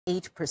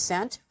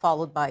8%,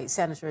 followed by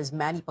Senators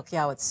Manny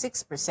Pacquiao at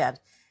 6%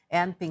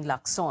 and Ping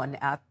Lacson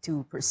at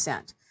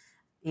 2%.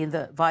 In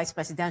the vice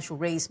presidential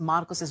race,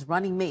 Marcos's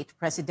running mate,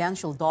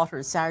 presidential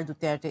daughter Sara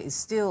Duterte, is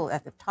still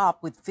at the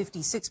top with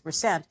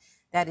 56%.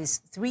 That is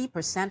 3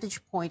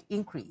 percentage point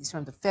increase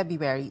from the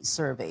February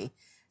survey.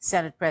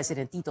 Senate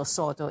President Tito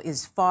Soto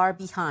is far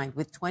behind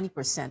with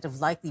 20% of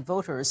likely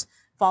voters,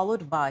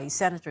 followed by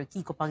Senator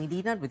Kiko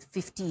Pangilinan with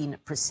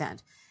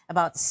 15%.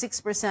 About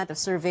 6% of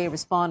survey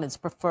respondents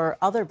prefer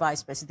other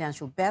vice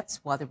presidential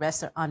bets, while the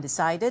rest are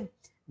undecided,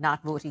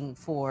 not voting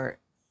for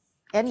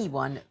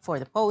anyone for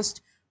the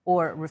post,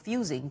 or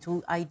refusing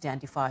to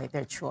identify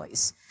their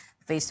choice.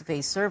 The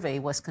face-to-face survey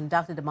was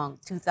conducted among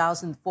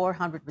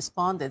 2,400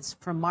 respondents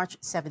from March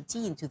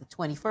 17 to the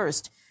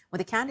 21st, when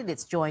the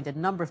candidates joined a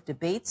number of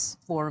debates,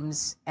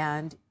 forums,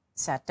 and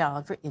sat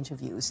down for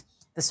interviews.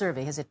 The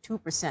survey has a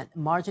 2%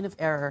 margin of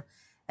error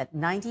at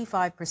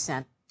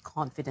 95%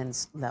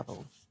 confidence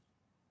level.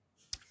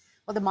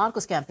 Well, the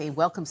Marcos campaign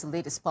welcomes the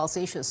latest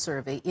Pulsations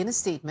survey. In a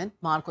statement,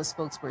 Marcos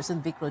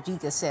spokesperson Vic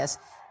Rodriguez says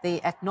they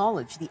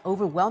acknowledge the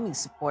overwhelming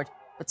support,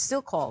 but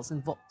still calls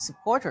on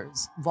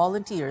supporters,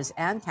 volunteers,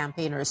 and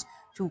campaigners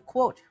to,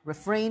 quote,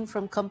 refrain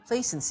from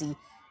complacency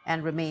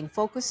and remain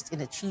focused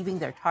in achieving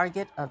their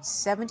target of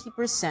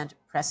 70%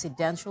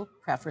 presidential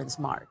preference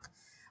mark.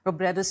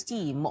 Robredo's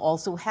team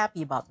also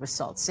happy about the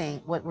results,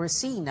 saying what we're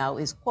seeing now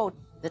is, quote,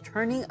 the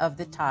turning of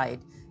the tide.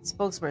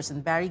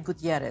 Spokesperson Barry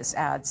Gutierrez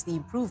adds the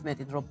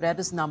improvement in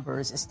Robredo's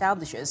numbers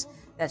establishes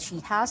that she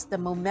has the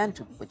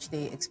momentum, which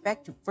they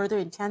expect to further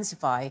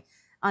intensify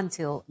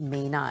until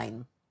May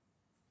 9.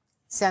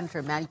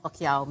 Senator Manny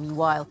Pacquiao,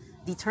 meanwhile,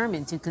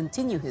 determined to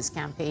continue his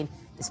campaign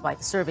despite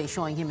the survey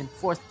showing him in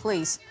fourth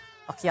place.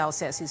 Pacquiao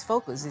says his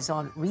focus is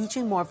on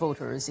reaching more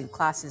voters in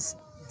classes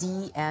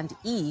D and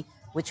E,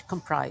 which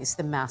comprise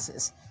the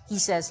masses. He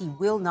says he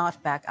will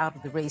not back out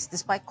of the race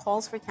despite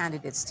calls for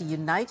candidates to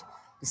unite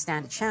to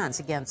stand a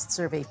chance against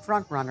survey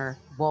frontrunner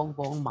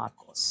Bongbong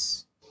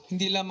Marcos.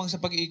 Hindi lamang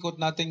sa pag-iikot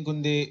natin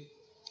kundi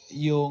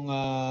yung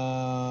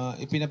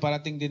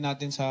ipinaparating din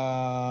natin sa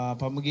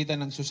pamagitan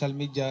ng social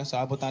media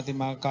sa abot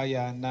natin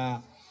makakaya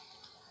na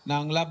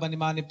ang laban ni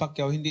Manny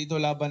Pacquiao hindi ito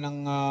laban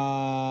ng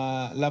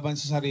laban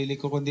sa sarili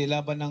ko kundi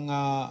laban ng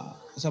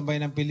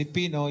sambayan ng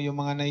Pilipino, yung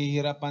mga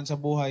nahihirapan sa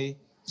buhay.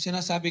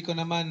 Sinasabi ko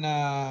naman na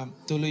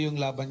tuloy yung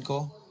laban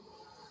ko.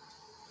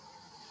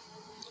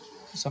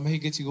 Sa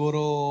mahigit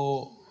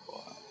siguro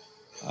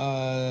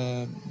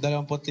 25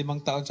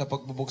 taon sa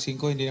pagbuboksing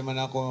ko, hindi naman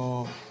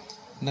ako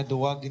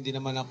naduwag, hindi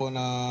naman ako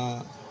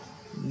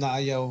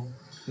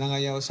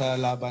nangayaw sa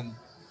laban.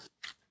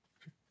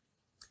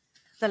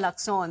 The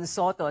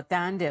Lacson-Soto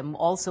tandem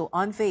also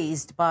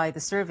unfazed by the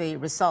survey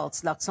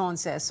results. Lacson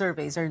says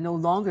surveys are no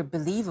longer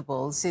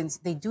believable since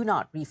they do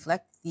not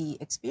reflect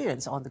the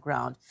experience on the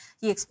ground.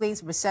 He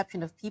explains the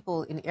reception of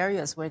people in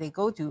areas where they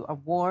go to are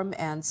warm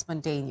and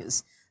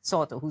spontaneous.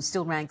 Soto, who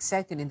still ranks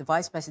second in the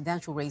vice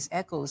presidential race,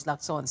 echoes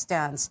Lacson's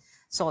stance.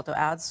 Soto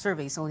adds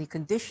surveys only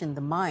condition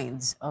the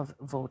minds of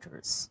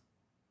voters.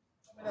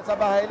 Sa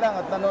bahay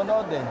lang at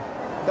nanonood din.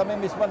 Kami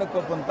mismo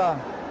nagpupunta.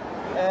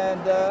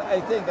 And I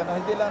think,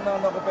 hindi lang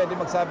ako pwede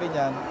magsabi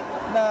niyan,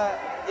 na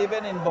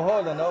even in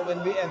Bohol,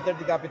 when we entered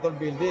the Capitol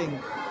building,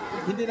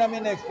 hindi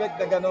namin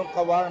na-expect na gano'ng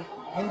kawarm.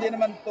 Hindi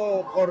naman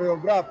to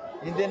choreograph.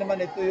 Hindi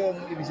naman ito yung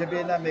ibig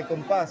sabihin na may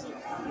kumpas.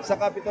 Sa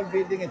Capitol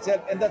building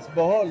itself, and that's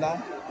Bohol,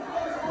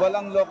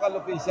 walang local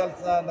officials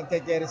na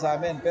nagke-carry sa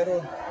amin.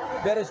 Pero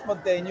very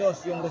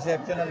spontaneous yung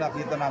reception na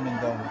nakita namin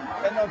doon.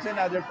 And also in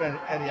other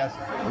areas.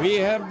 We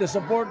have the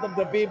support of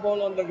the people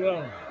on the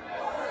ground.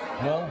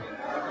 No?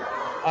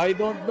 I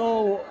don't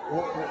know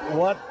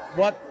what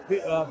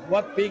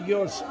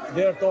figures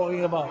they're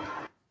talking about.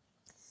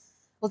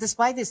 Well,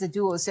 despite this, the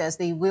duo says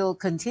they will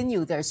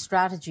continue their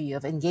strategy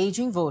of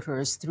engaging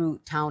voters through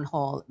town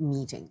hall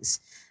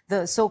meetings.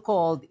 The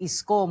so-called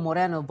Isko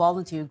Moreno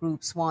volunteer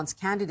groups wants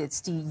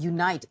candidates to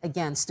unite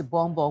against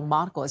Bongbong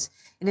Marcos.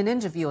 In an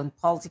interview on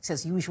Politics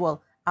as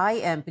Usual, I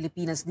Am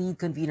Pilipinas lead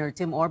convener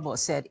Tim Orbo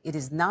said it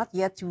is not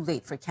yet too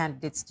late for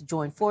candidates to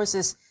join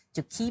forces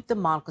to keep the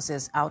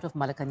Marcoses out of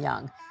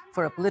Malacanang.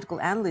 For a political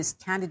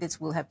analyst,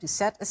 candidates will have to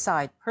set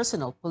aside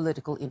personal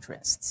political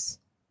interests.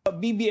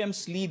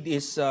 BBM's lead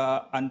is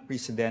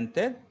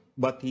unprecedented,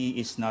 but he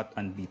is not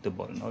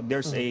unbeatable. No?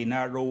 There's a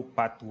narrow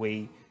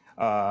pathway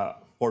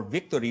for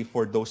victory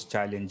for those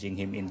challenging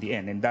him in the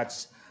end. And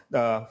that's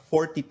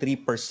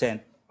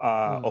 43%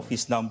 of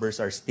his numbers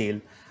are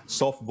still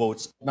soft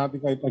votes.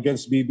 Nothing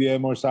against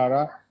BBM or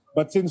Sara,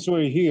 but since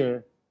we're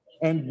here,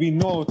 and we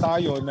know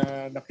tayo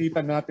na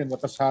nakita natin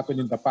what has happened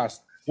in the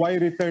past, why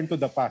return to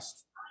the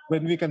past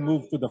when we can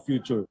move to the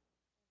future?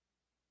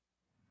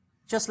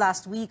 Just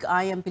last week,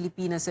 I Am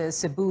Pilipinas'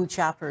 Cebu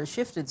chapter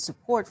shifted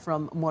support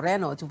from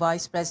Moreno to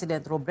Vice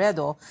President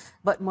Robredo,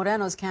 but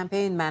Moreno's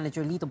campaign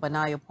manager Lito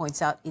Banayo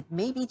points out it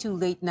may be too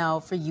late now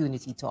for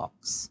unity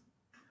talks.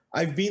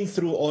 I've been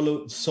through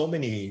so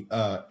many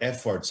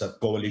efforts at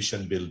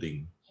coalition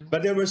building,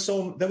 but there was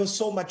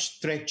so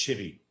much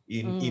treachery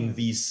in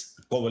these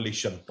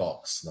coalition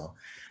talks. No,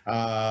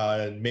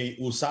 may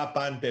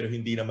usapan pero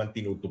hindi naman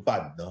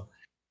tinutupad, no?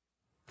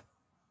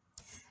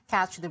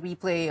 Catch the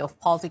replay of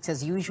Politics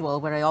as Usual,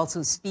 where I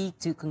also speak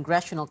to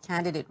congressional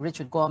candidate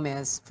Richard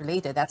Gomez for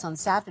later. That's on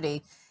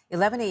Saturday,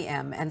 11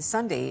 a.m. and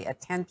Sunday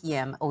at 10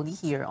 p.m. only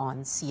here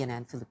on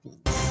CNN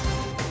Philippines.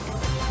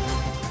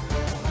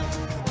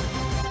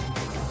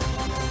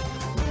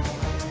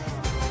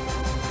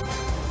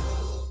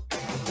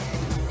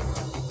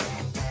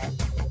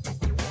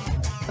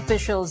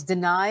 Officials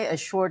deny a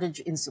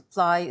shortage in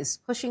supply is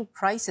pushing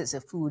prices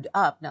of food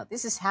up. Now,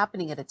 this is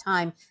happening at a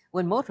time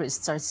when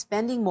motorists are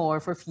spending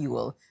more for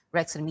fuel.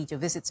 Rex Remito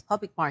visits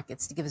public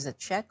markets to give us a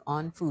check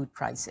on food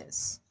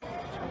prices.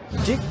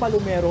 Jake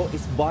Palomero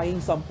is buying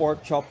some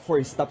pork chop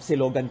for his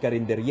Tapsilogan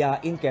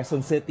Carinderia in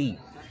Quezon City.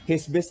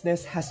 His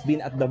business has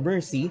been at the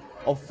mercy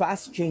of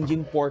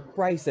fast-changing pork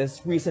prices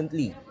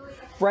recently.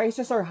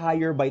 Prices are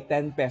higher by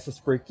 10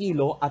 pesos per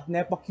kilo at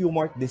Nepa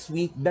Q-Mart this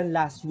week than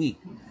last week.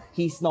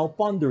 He's now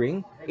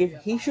pondering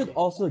if he should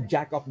also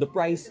jack up the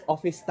price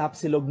of his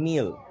Tapsilog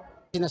meal.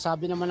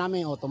 Sinasabi naman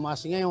namin,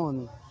 tumaas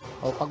ngayon.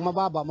 Pag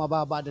mababa,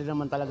 mababa din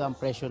naman talaga ang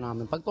presyo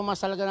namin. Pag tumaas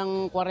talaga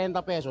ng 40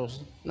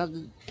 pesos,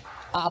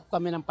 nag-up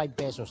kami ng 5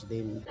 pesos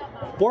din.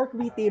 Pork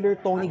retailer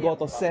Tony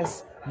Gotos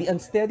says the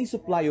unsteady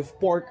supply of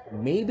pork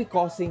may be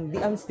causing the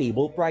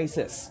unstable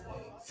prices.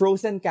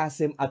 Frozen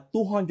kasim at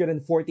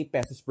 240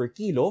 pesos per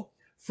kilo,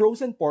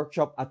 frozen pork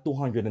chop at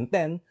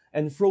 210,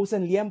 and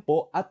frozen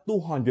liempo at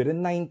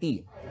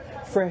 290.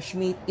 Fresh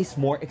meat is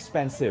more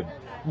expensive.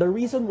 The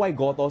reason why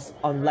Gotos,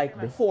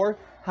 unlike before,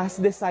 has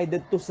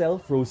decided to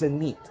sell frozen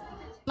meat.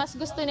 Mas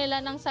gusto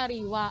nila ng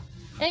sariwa.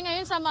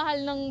 Ngayon sa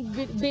mahal ng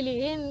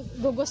bilihin,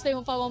 gusto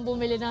mo pa bang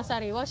bumili ng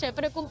sariwa?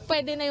 Syempre kung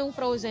pwede na yung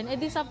frozen,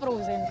 edi sa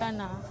frozen ka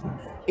na.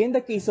 In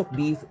the case of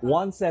beef,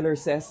 one seller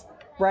says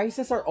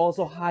prices are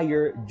also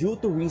higher due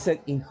to recent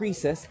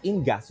increases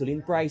in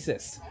gasoline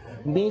prices,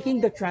 making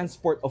the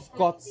transport of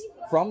cuts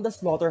from the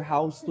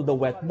slaughterhouse to the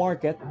wet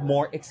market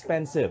more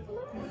expensive.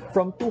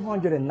 From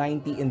 290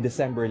 in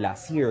December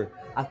last year,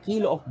 a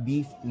kilo of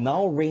beef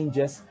now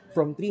ranges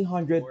from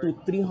 300 to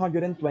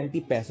 320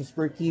 pesos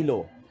per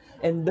kilo.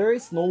 And there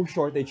is no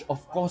shortage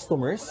of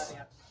customers.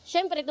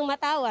 Siyempre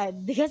tumatawad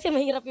kasi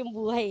mahirap yung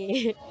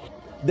buhay.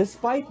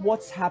 Despite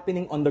what's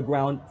happening on the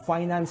ground,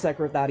 Finance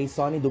Secretary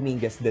Sonny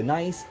Dominguez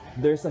denies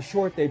there's a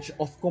shortage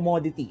of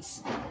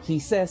commodities. He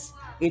says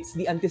it's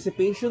the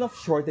anticipation of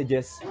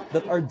shortages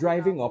that are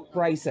driving up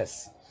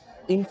prices.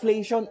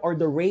 Inflation, or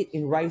the rate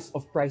in rise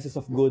of prices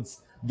of goods,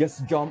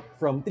 just jumped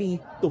from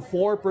 3 to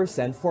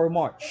 4% for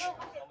March.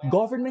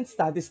 Government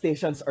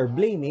statisticians are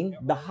blaming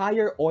the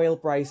higher oil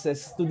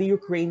prices to the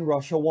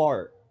Ukraine-Russia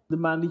war. The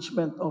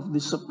management of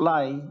the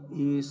supply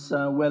is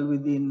well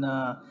within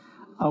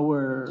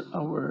our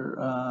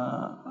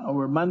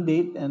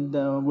mandate and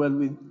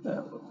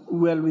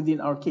well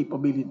within our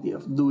capability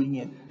of doing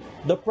it.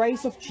 The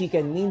price of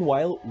chicken,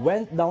 meanwhile,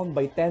 went down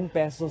by 10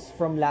 pesos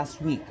from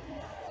last week.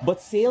 But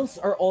sales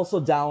are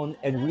also down,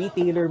 and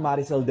retailer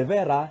Maricel De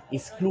Vera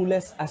is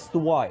clueless as to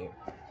why,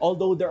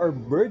 although there are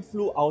bird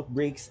flu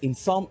outbreaks in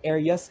some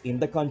areas in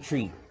the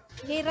country.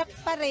 Hirap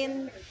pa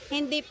rin,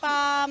 hindi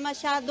pa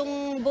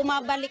masyadong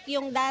bumabalik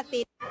yung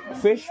dati.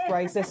 Fish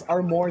prices are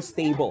more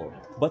stable,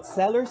 but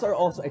sellers are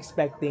also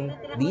expecting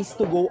these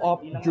to go up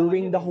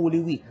during the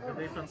Holy Week.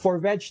 For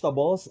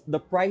vegetables,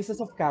 the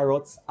prices of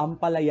carrots,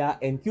 ampalaya,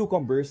 and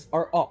cucumbers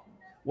are up,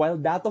 while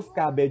that of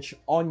cabbage,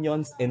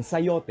 onions, and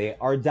sayote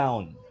are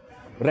down.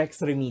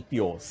 Rex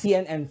Remitio,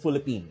 CNN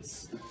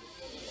Philippines.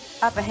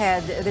 Up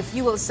ahead, the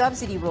fuel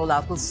subsidy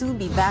rollout will soon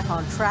be back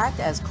on track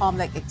as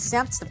COMELEC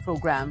exempts the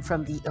program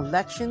from the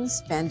election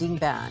spending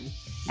ban.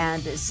 And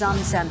some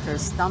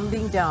senators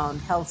thumbing down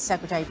Health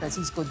Secretary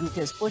Francisco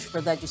Duque's push for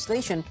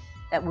legislation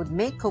that would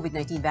make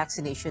COVID-19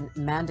 vaccination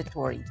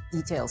mandatory.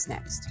 Details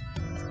next.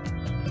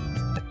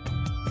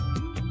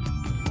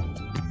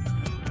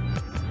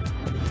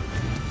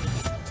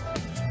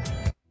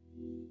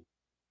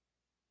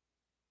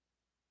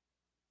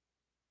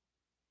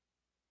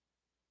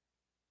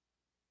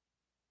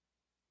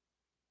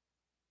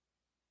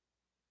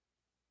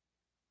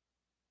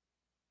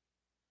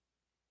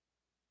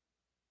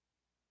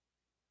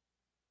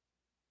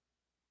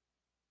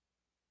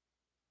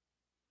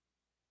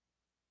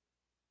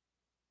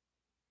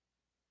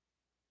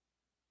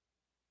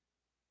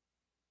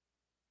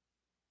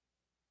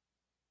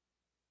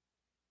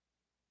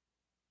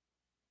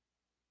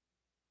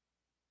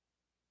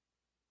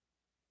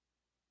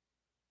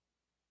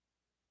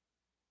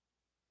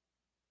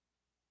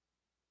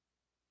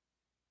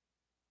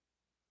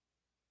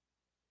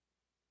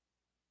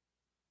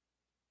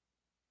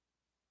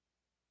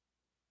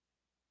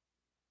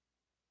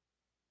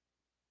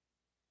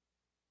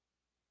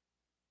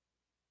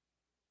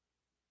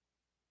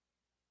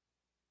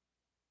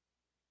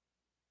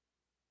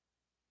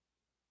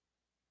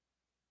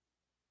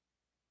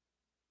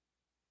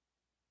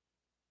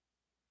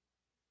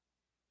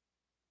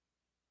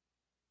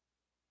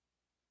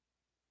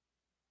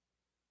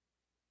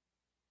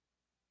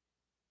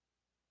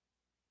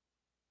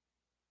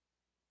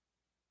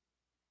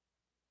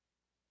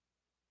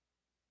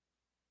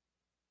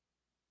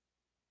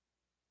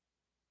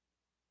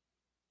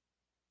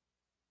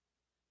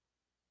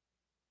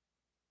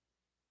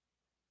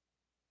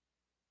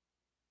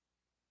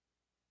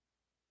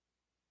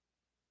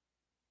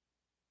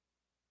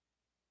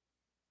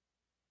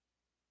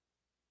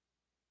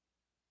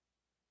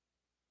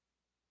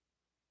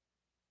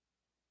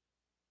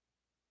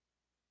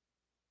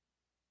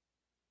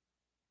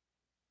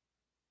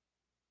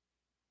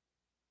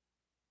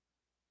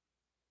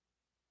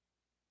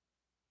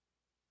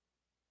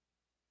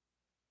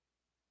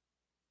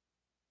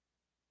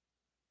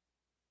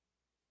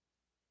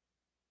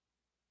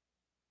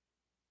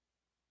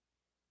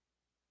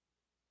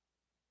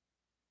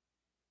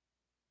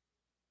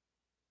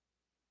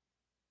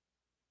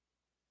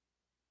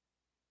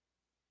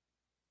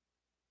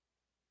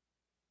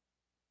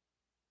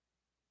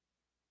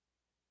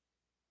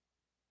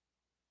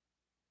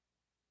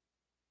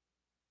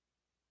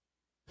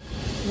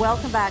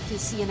 Welcome back to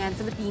CNN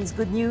Philippines.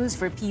 Good news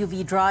for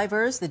PUV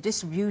drivers. The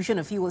distribution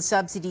of fuel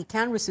subsidy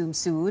can resume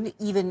soon,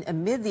 even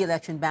amid the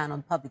election ban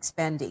on public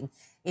spending.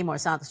 Amor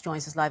Santos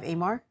joins us live.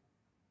 Amor?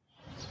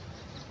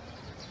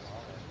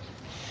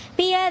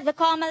 Pia, the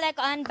COMELEC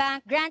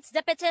Unbank grants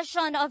the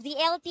petition of the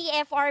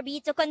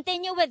LTFRB to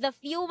continue with the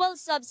fuel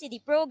subsidy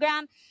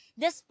program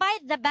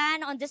despite the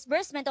ban on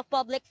disbursement of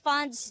public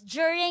funds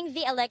during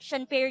the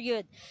election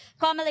period.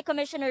 COMELEC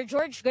Commissioner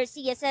George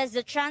Garcia says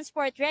the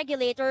transport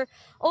regulator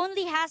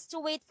only has to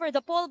wait for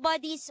the poll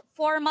body's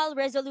formal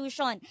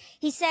resolution.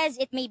 He says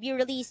it may be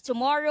released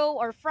tomorrow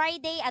or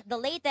Friday at the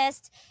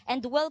latest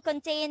and will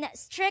contain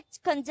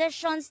strict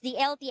conditions the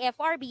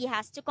LTFRB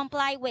has to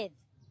comply with.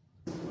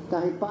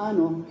 Kahit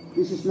paano,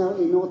 this is now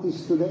a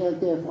notice to the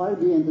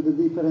LTFRB and to the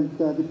different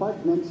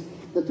departments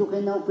that you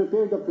can now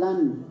prepare the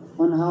plan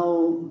on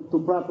how to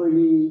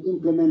properly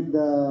implement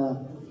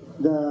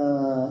the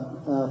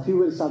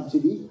fuel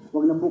subsidy.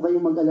 Huwag na po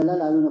kayong mag-alala,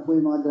 lalo na po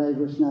yung mga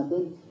drivers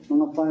natin,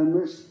 mga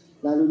farmers,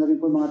 lalo na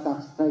rin po yung mga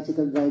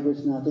tricycle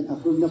drivers natin.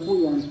 Approve na po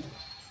yan.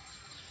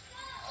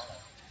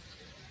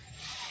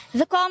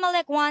 The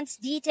COMELEC wants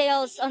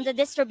details on the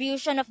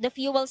distribution of the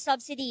fuel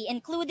subsidy,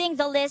 including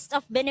the list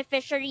of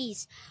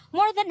beneficiaries.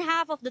 More than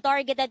half of the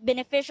targeted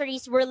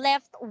beneficiaries were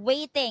left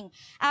waiting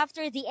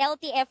after the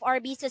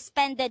LTFRB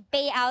suspended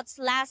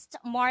payouts last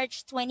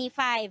March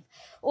 25.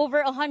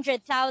 Over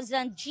 100,000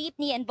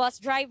 jeepney and bus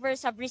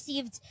drivers have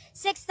received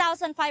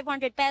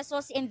 6,500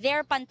 pesos in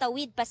their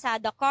Pantawid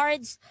Pasada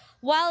cards,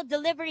 while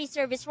delivery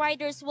service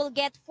riders will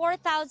get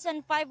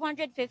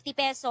 4,550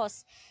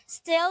 pesos.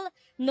 Still,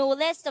 no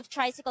list of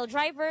tricycle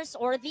drivers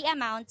or the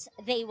amount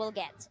they will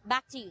get.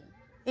 Back to you.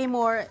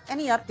 Amor,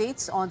 any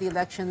updates on the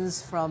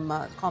elections from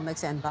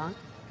COMEX and Bank?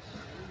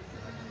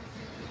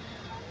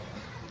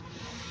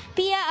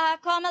 Pia,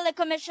 COMELEC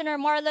Commissioner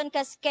Marlon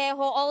Casquejo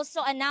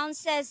also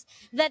announces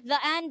that the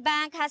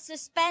ANBank has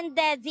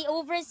suspended the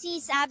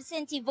overseas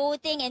absentee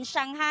voting in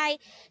Shanghai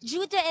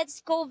due to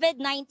its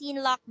COVID-19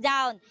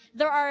 lockdown.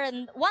 There are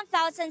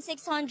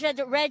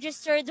 1,600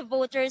 registered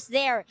voters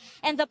there,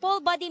 and the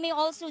poll body may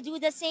also do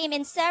the same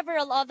in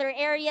several other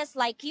areas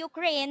like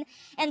Ukraine,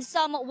 and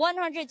some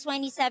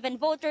 127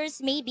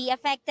 voters may be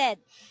affected.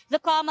 The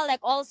COMELEC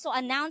also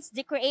announced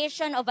the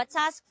creation of a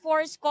task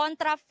force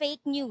contra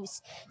fake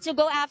news to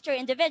go after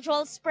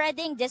individuals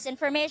spreading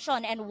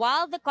disinformation. And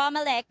while the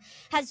COMELEC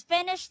has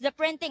finished the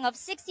printing of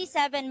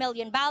 67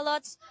 million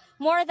ballots,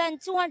 more than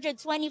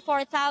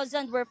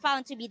 224,000 were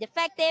found to be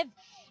defective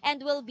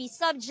and will be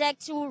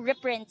subject to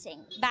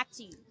reprinting. Back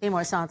to you.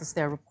 Amor Santos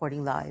there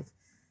reporting live.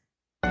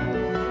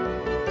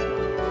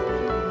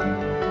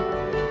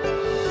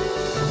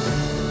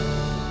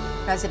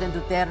 President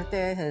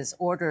Duterte has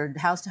ordered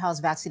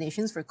house-to-house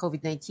vaccinations for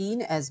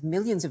COVID-19 as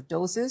millions of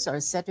doses are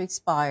set to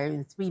expire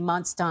in 3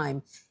 months'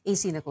 time.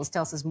 AC Nichols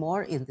tells us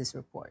more in this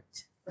report.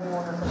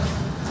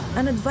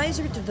 An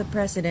advisor to the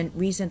president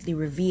recently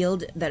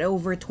revealed that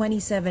over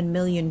 27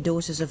 million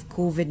doses of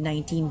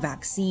COVID-19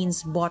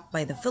 vaccines bought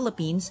by the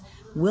Philippines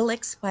will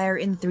expire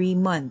in 3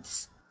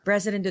 months.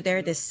 President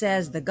Duterte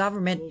says the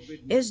government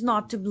is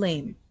not to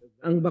blame.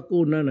 Ang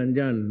bakuna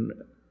nandyan.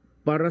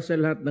 Para sa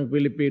lahat ng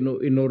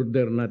Pilipino,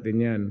 in-order natin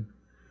yan.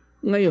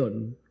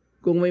 Ngayon,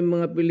 kung may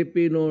mga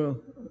Pilipino,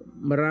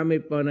 marami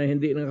pa na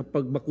hindi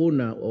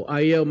nakapagbakuna o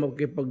ayaw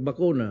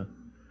makipagbakuna,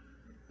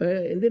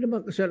 hindi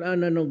naman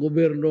kasalanan ng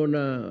gobyerno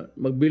na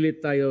magbili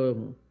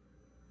tayo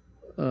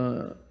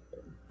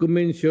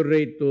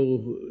commensurate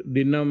to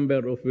the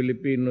number of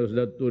Filipinos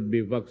that would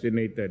be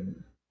vaccinated.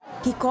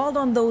 He called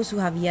on those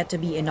who have yet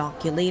to be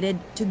inoculated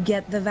to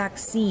get the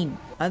vaccine.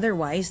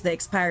 Otherwise, the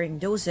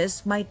expiring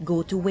doses might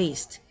go to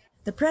waste.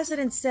 The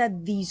president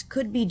said these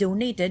could be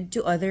donated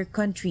to other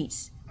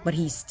countries, but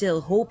he's still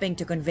hoping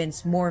to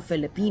convince more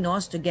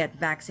Filipinos to get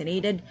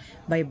vaccinated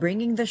by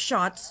bringing the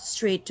shots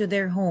straight to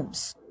their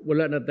homes.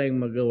 Wala na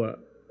tayong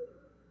magawa.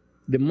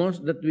 The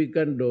most that we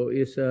can do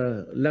is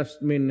a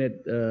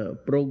last-minute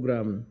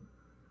program.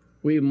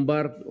 We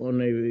embarked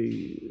on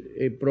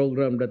a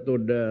program that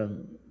would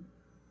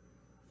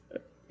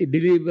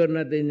i-deliver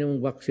natin yung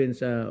vaccine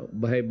sa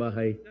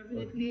bahay-bahay.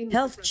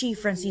 Health Chief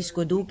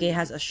Francisco Duque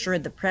has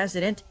assured the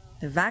president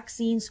the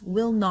vaccines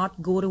will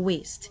not go to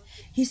waste.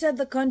 He said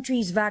the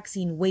country's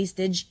vaccine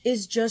wastage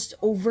is just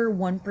over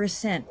 1%,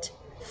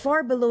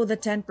 far below the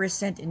 10%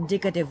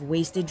 indicative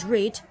wastage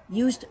rate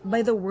used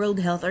by the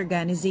World Health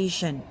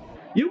Organization.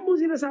 Yung po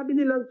sinasabi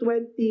nilang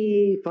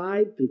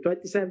 25 to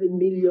 27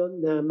 million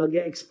na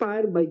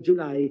mag-expire by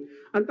July,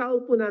 ang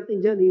tawag po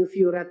natin dyan yung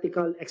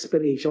theoretical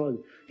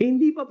expiration.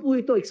 Hindi pa po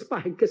ito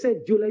expired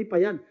kasi July pa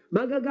yan.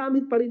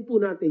 Magagamit pa rin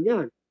po natin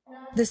yan.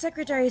 The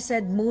secretary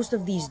said most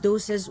of these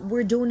doses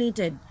were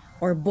donated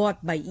or bought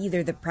by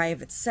either the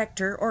private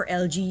sector or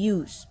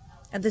LGUs.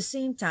 At the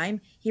same time,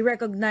 he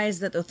recognized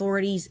that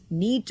authorities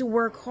need to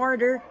work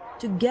harder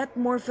to get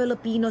more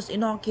Filipinos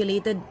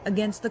inoculated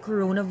against the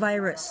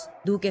coronavirus.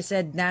 Duque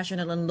said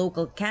national and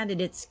local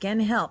candidates can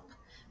help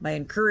by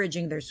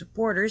encouraging their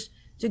supporters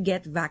to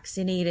get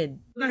vaccinated.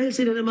 Dahil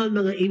sila naman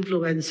mga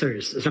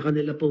influencers sa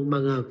kanila pong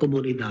mga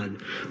komunidad,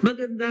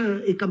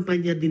 maganda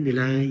ikampanya din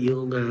nila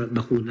yung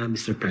bakuna,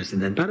 Mr.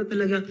 President, para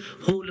talaga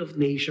whole of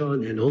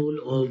nation and whole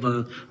of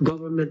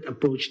government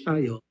approach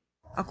tayo.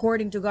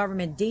 According to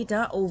government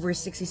data, over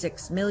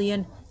 66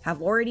 million have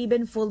already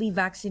been fully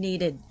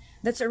vaccinated.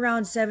 That's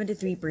around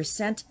 73%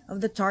 of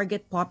the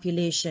target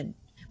population.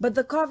 But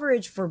the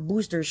coverage for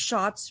booster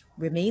shots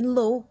remain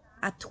low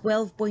at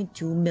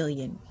 12.2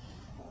 million.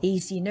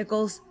 AC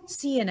Nichols,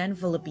 CNN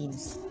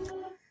Philippines.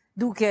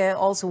 Duque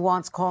also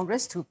wants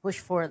Congress to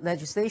push for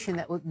legislation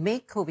that would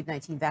make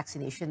COVID-19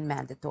 vaccination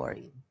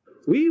mandatory.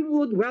 We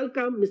would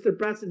welcome, Mr.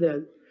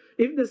 President,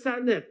 if the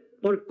Senate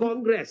or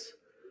Congress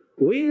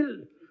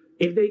will,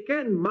 if they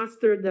can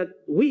muster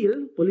that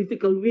will,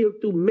 political will,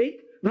 to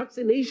make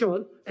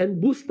vaccination and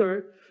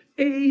booster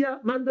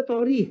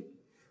mandatory,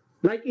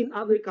 like in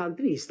other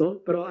countries,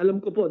 no? Pero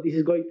alam ko po, this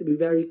is going to be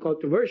very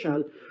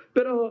controversial.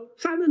 Pero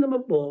sana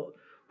naman po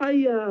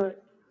ay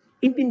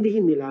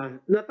intindihin nila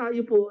na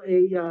tayo po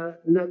ay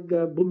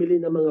nagbumili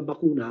ng mga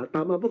bakuna.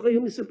 Tama po kayo,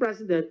 Mr.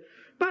 President,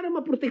 para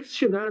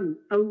maproteksyonan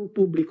ang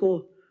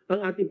publiko, ang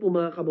ating po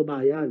mga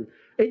kababayan.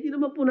 Eh di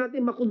naman po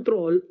natin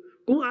makontrol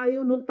kung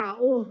ayaw ng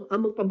tao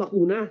ang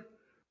magpabakuna.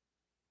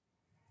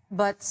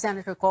 But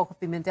Senator Coco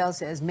Pimentel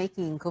says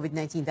making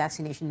COVID-19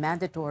 vaccination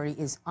mandatory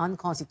is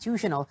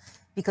unconstitutional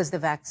because the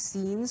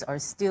vaccines are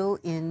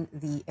still in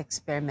the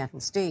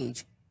experimental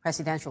stage.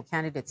 Presidential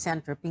candidate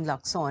Senator Ping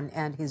Lacson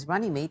and his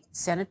running mate,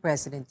 Senate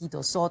President Tito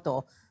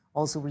Soto,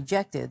 also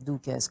rejected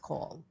Duque's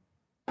call.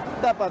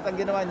 Dapat ang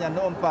ginawa niya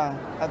noon pa,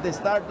 at the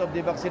start of the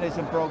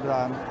vaccination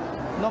program,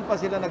 noon pa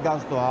sila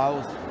nag-house to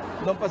house,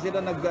 noon pa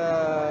sila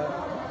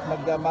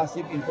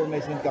nag-massive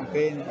information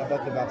campaign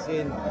about the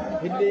vaccine.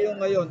 Hindi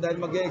yung ngayon, dahil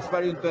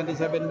mag-expire yung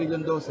 27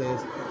 million doses,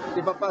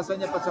 ipapasa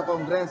niya pa sa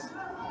Congress.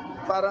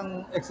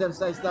 Parang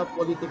exercise na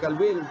political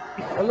will.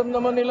 Alam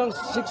naman nilang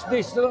 6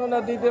 days na lang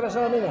natitira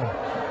sa amin.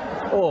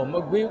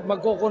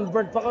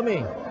 Magko-convert pa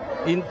kami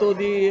into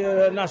the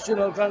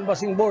National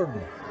Canvassing Board.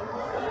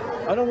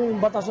 Anong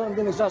batas ang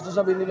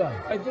pinagsasasabi nila?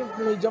 I think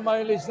media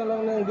mileage na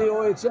lang ng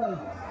DOH yan.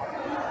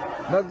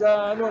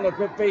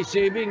 Nagpe-pay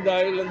saving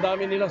dahil ang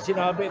dami nilang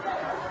sinabit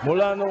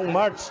mula noong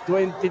March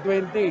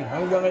 2020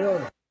 hanggang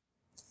ngayon.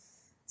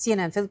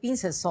 CNN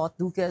Philippines has sought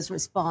Duque's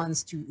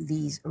response to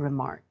these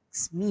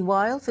remarks.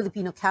 Meanwhile,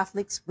 Filipino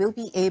Catholics will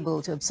be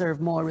able to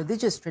observe more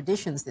religious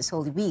traditions this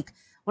Holy Week.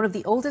 One of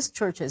the oldest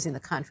churches in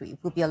the country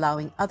will be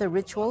allowing other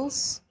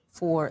rituals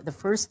for the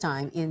first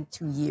time in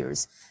 2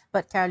 years.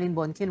 But Caroline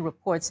Bonkin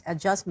reports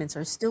adjustments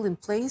are still in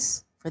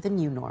place for the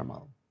new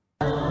normal.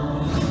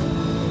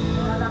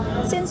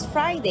 Since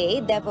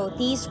Friday,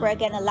 devotees were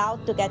again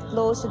allowed to get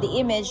close to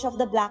the image of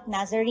the Black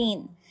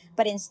Nazarene.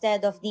 But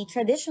instead of the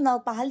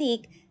traditional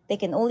pahalik, they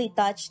can only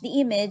touch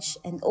the image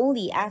and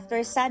only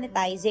after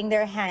sanitizing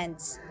their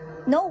hands.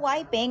 No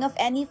wiping of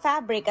any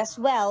fabric as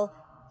well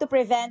to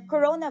prevent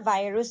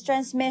coronavirus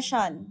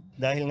transmission.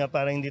 Dahil nga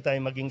para hindi tayo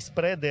maging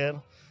spreader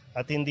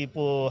at hindi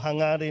po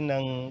hangarin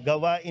ng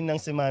gawain ng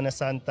Semana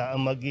Santa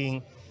ang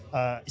maging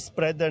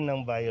spreader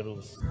ng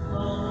virus.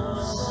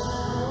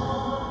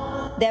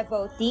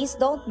 Devotees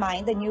don't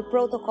mind the new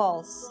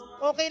protocols.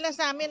 Okay lang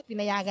sa amin.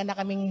 Pinayagan na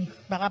kaming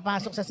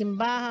makapasok sa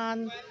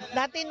simbahan.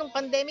 Dati nung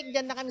pandemic,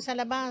 dyan na kami sa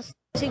labas.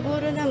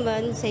 Siguro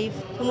naman, safe.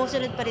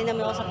 Sumusunod pa rin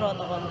naman ako sa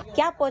protocol.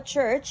 Quiapo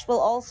Church will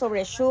also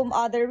resume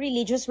other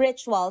religious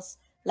rituals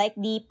like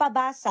the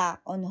pabasa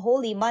on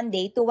Holy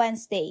Monday to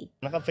Wednesday.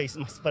 Naka-face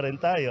mask pa rin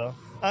tayo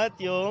at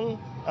yung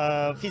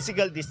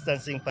physical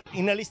distancing pa.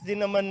 Inalis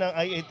din naman ng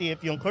IATF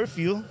yung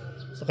curfew,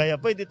 so kaya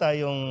pwede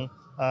tayong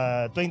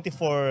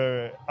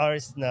 24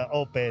 hours na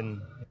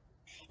open.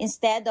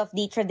 Instead of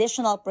the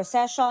traditional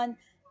procession,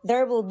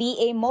 there will be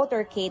a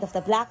motorcade of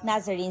the Black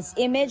Nazarene's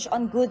image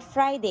on Good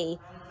Friday,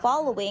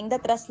 following the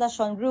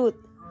Traslacion route.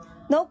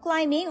 No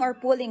climbing or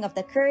pulling of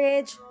the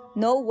carriage,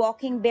 no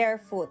walking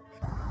barefoot.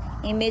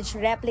 Image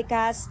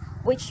replicas,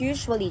 which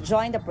usually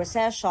join the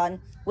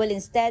procession, will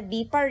instead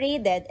be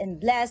paraded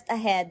and blessed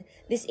ahead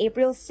this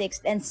April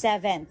 6th and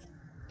 7th.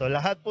 So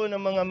lahat po ng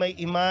mga may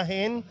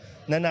imahen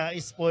na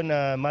nais po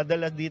na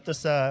madala dito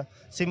sa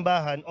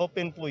simbahan,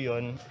 open po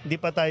yon. Hindi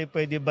pa tayo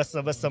pwede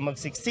basta-basta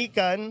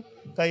magsiksikan,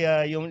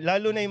 kaya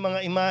lalo na yung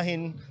mga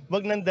imahen,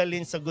 wag nang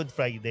dalhin sa Good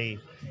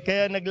Friday.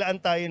 Kaya naglaan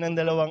tayo ng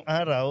 2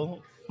 araw,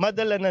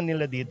 madala na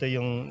nila dito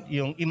yung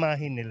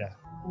imahen nila.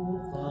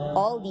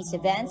 All these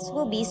events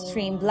will be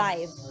streamed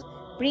live.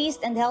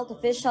 Priests and health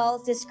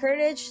officials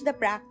discourage the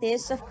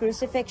practice of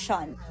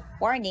crucifixion,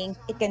 warning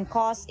it can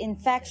cause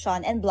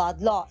infection and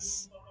blood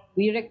loss.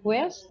 We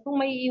request,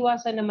 kung may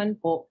iwasan naman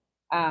po,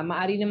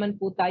 maari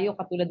naman po tayo,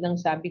 katulad ng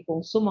sabi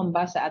kong,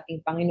 sumamba sa ating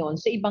Panginoon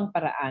sa ibang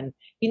paraan.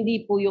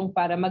 Hindi po yung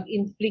para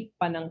mag-inflict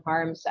pa ng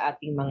harm sa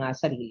ating mga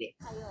sarili.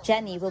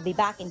 Jenny will be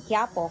back in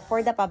Quiapo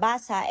for the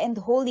Pabasa and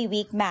Holy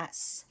Week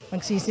Mass.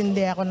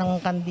 Magsisindi ako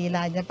ng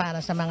kandila niya para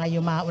sa mga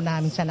yumao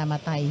namin sa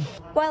namatay.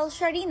 While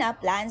Sharina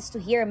plans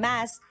to hear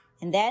Mass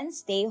and then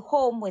stay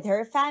home with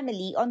her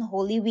family on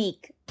Holy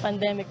Week.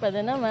 Pandemic pa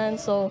din naman,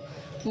 so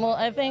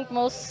I think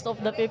most of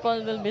the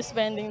people will be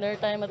spending their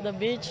time at the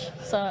beach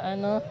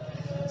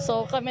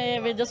So kami,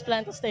 we just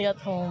plan to stay at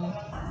home.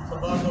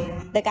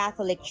 The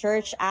Catholic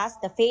Church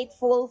asked the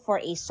faithful for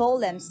a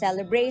solemn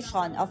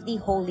celebration of the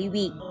Holy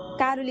Week.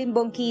 Caroline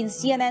Bongkin,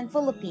 CNN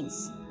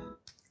Philippines.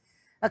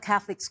 A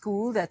Catholic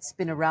school that's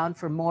been around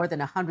for more than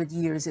 100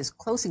 years is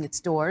closing its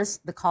doors.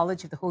 The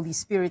College of the Holy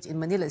Spirit in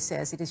Manila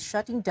says it is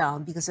shutting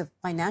down because of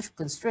financial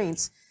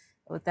constraints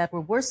that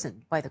were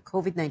worsened by the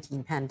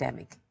COVID-19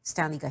 pandemic.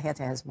 Stanley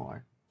Gajeta has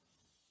more.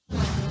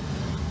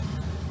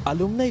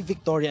 Alumni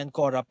Victoria and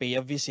Cora pay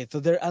a visit to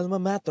their alma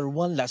mater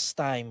one last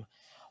time.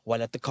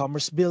 While at the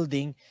Commerce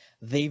Building,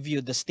 they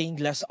viewed the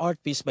stained glass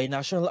art piece by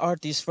national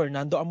artist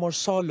Fernando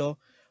Amorsolo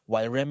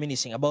while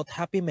reminiscing about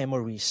happy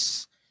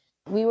memories.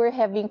 We were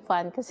having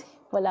fun kasi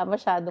wala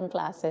masyadong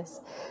classes.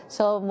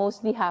 So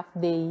mostly half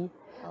day.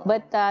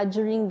 But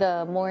during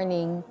the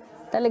morning,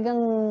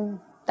 talagang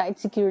tight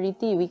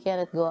security, we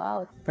cannot go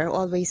out. We're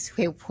always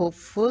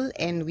hopeful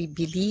and we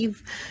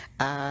believe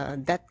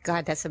that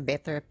God has a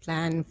better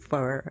plan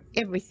for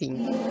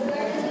everything.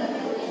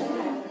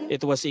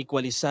 It was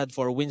equally sad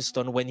for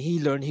Winston when he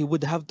learned he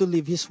would have to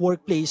leave his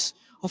workplace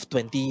of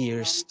 20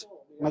 years.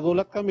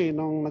 Nagulat kami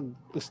nung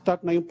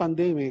nag-start na yung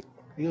pandemic.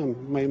 Yun,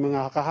 may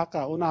mga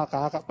haka-haka. Una,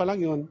 haka-haka pa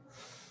lang yun.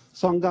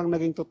 So hanggang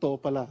naging totoo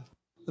pala.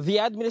 The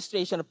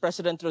administration of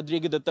President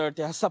Rodrigo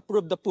Duterte has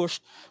approved the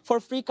push for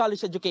free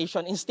college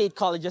education in state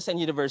colleges and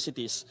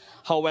universities.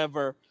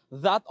 However,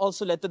 that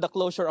also led to the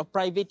closure of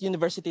private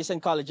universities and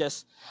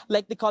colleges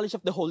like the College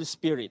of the Holy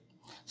Spirit.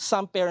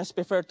 Some parents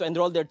prefer to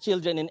enroll their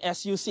children in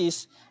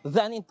SUCs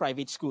than in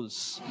private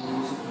schools.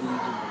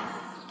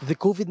 The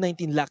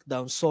COVID-19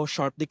 lockdown saw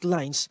sharp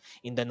declines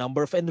in the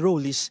number of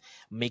enrollees,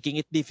 making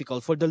it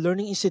difficult for the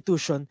learning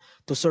institution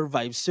to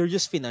survive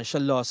serious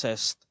financial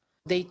losses.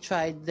 They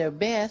tried their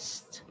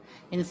best.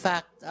 In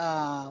fact,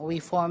 we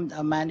formed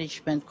a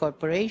management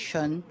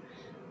corporation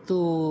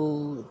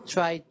to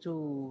try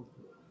to,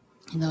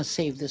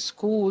 save the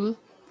school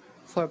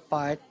for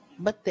part.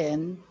 But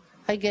then,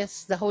 I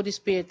guess the Holy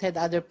Spirit had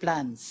other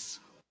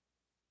plans.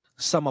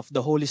 Some of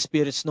the Holy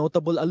Spirit's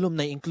notable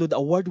alumni include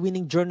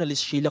award-winning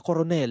journalist Sheila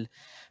Coronel,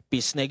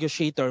 peace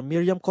negotiator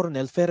Miriam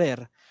Coronel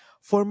Ferrer,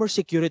 former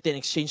Security and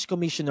Exchange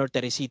Commissioner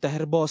Teresita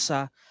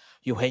Herbosa,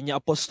 Eugenia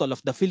Apostol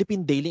of the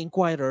Philippine Daily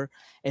Inquirer,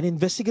 and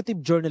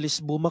investigative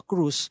journalist Buma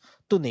Cruz,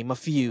 to name a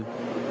few.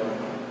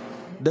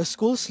 The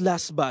school's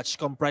last batch,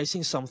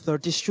 comprising some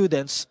 30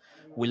 students,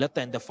 will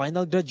attend the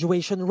final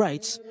graduation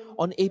rites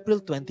on April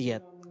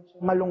 20th.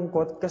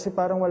 Malungkot kasi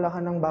parang wala ka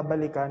nang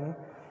babalikan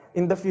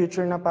in the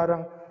future na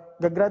parang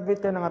gagraduate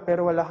ka na nga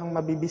pero wala kang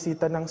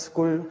mabibisita ng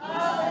school.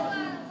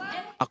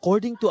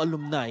 According to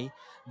alumni,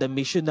 the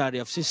missionary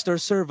of Sister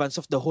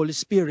Servants of the Holy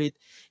Spirit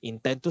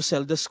intend to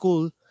sell the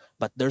school,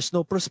 but there's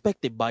no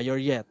prospective buyer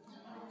yet.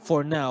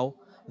 For now,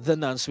 the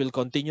nuns will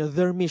continue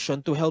their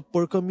mission to help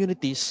poor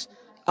communities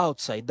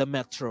outside the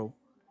metro.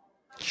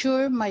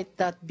 Sure might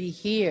not be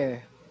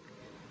here,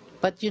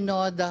 but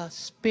the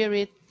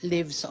Spirit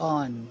lives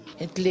on.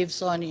 It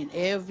lives on in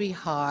every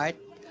heart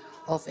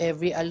of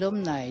every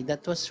alumni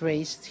that was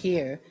raised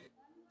here.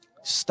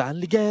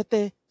 Stanley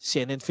Gaete,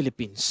 CNN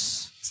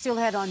Philippines. Still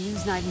ahead on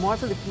Newsnight, more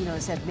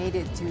Filipinos have made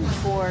it to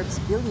Forbes'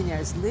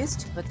 billionaires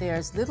list, but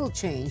there's little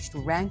change to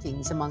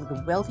rankings among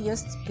the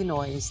wealthiest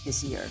Pinoys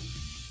this year.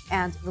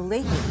 And the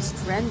Lakers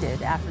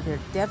trended after their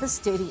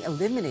devastating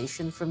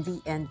elimination from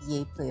the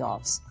NBA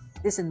playoffs.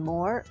 This and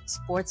more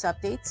sports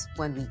updates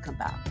when we come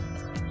back.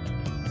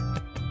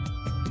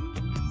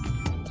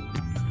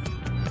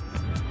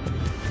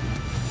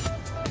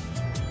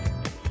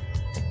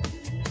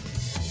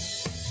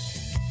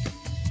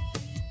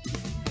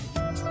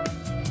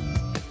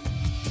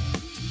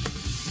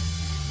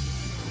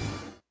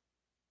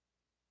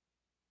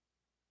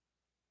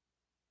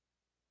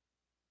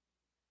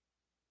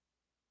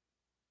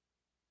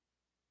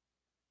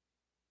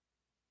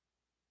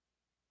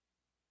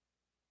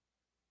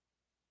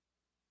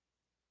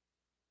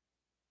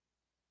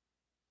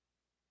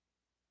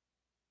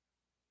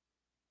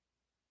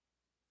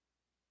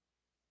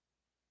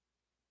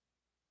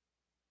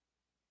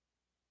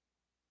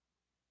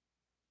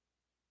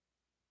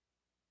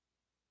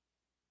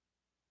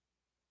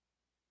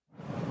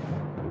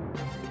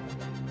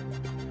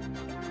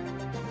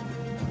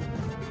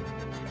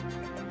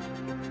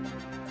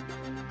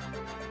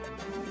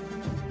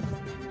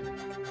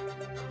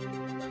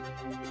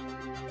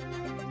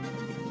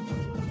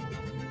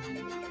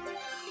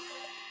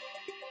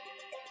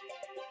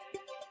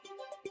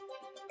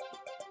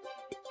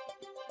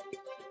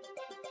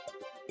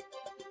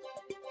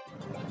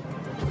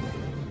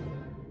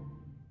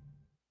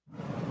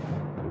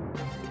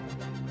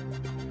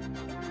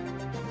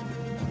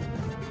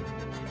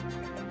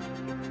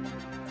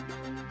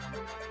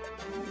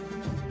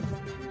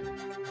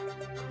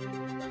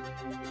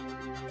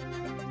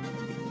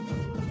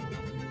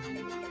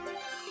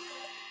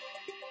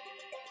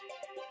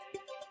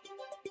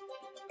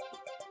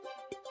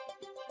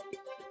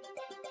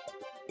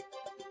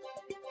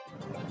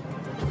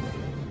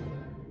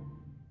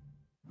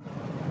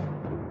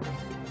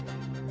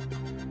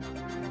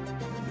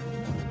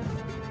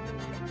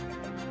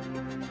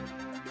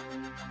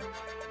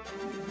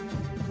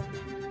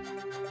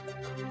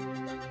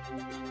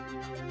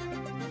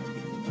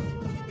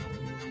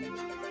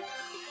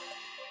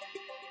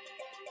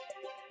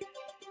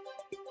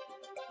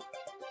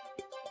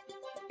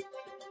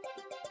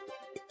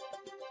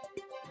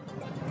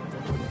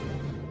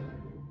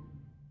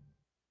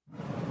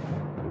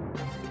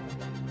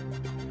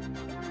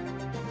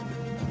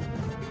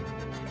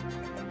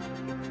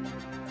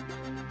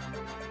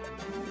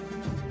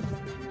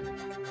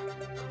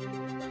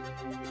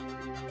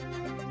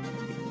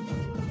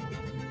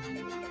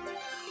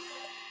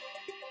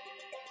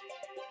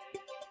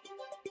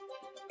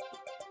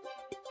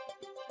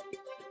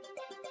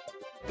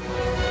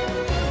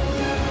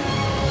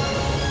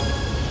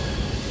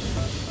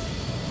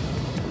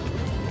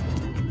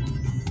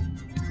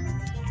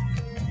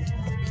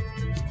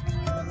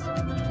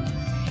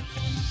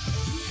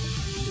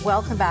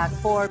 Welcome back.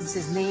 Forbes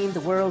has named the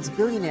world's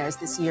billionaires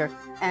this year,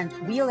 and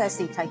real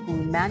estate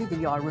tycoon Manny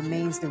Villar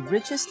remains the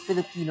richest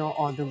Filipino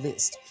on the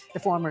list. The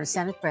former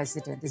Senate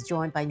president is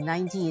joined by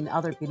 19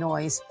 other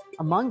Pinoys,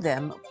 among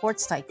them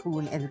ports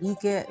tycoon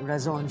Enrique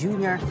Razon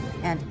Jr.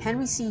 and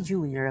Henry C.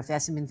 Jr. of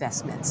SM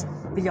Investments.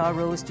 Villar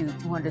rose to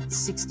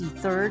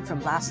 263rd from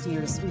last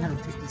year's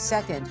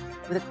 352nd,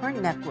 with a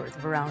current net worth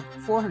of around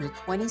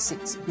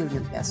 426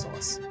 billion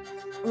pesos.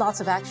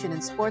 Lots of action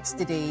in sports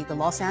today. The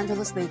Los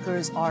Angeles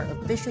Lakers are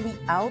officially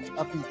out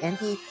of the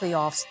NBA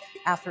playoffs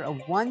after a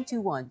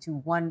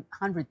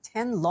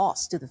 121-110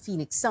 loss to the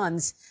Phoenix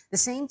Suns, the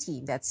same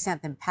team that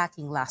sent them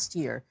packing last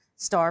year.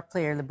 Star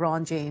player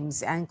LeBron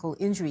James' ankle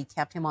injury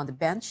kept him on the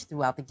bench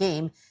throughout the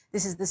game.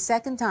 This is the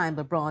second time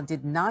LeBron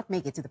did not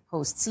make it to the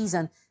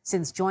postseason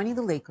since joining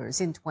the Lakers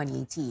in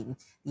 2018.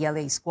 The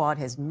LA squad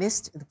has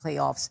missed the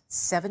playoffs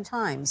 7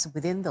 times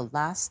within the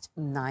last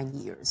 9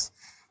 years.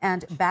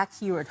 And back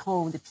here at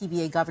home, the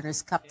PBA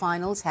Governors Cup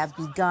Finals have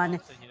begun.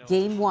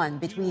 Game 1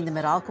 between the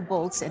Meralco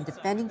Bolts and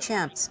defending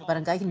champs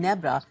Barangay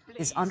Ginebra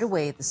is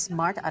underway at the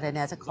Smart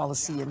Araneta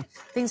Coliseum.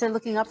 Things are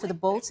looking up for the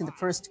Bolts in the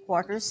first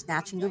quarter,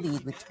 snatching the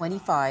lead with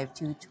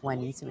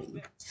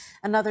 25-23.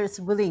 Another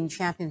thrilling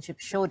championship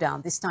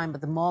showdown, this time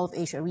at the Mall of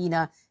Asia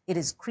Arena. It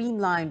is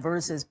Creamline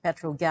versus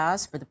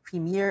Petrogas for the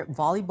Premier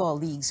Volleyball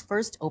League's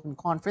first Open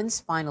Conference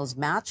Finals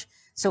match.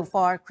 So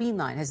far,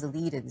 Creamline has the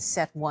lead in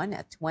set 1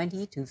 at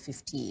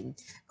 20-15.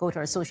 Go to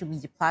our social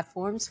media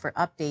platforms for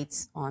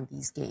updates on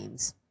these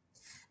games.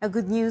 Now,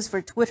 good news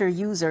for Twitter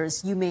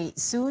users. You may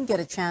soon get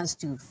a chance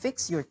to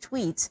fix your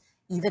tweets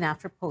even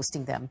after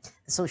posting them.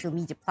 The social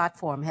media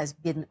platform has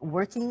been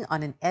working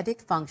on an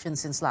edit function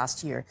since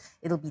last year.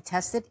 It'll be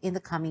tested in the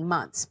coming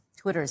months.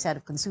 Twitter's head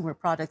of consumer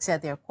products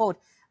said they're, quote,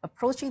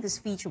 approaching this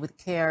feature with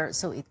care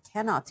so it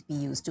cannot be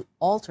used to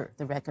alter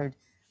the record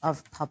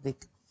of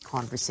public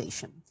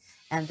conversation.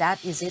 And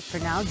that is it for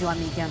now. Join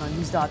me again on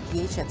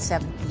News.ph at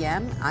 7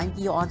 p.m. I'm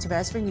Pio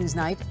Ontiveros for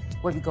Newsnight,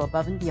 where we go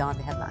above and beyond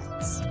the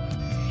headlines.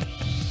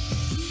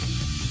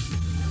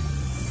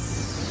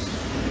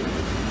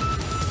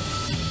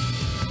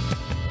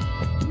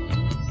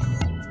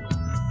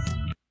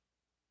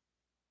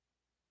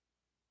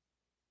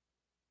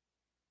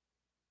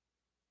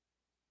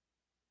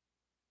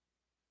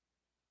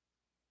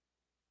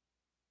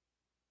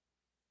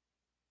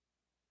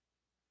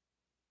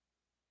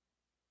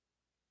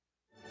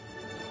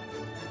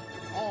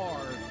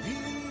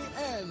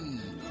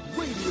 RPN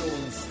Radio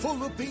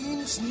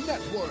Philippines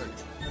Network,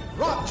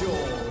 Radyo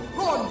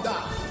RONDA,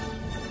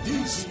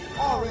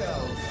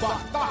 DZRL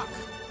Batac,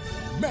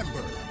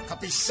 member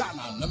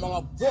kapisanan ng mga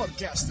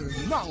broadcaster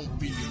ng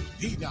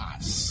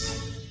Pilipinas.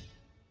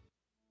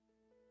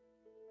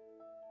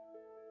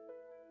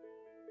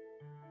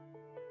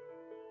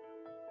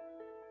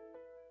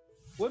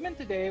 Women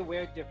today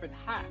wear different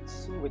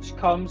hats, which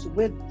comes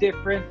with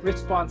different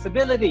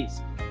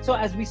responsibilities. So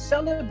as we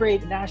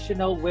celebrate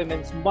National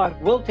Women's Month,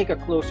 we'll take a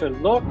closer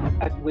look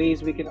at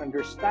ways we can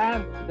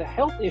understand the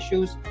health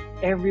issues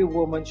every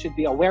woman should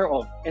be aware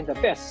of and the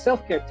best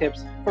self-care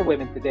tips for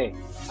women today.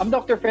 I'm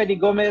Dr. Freddy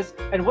Gomez,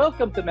 and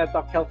welcome to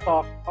Medtalk Health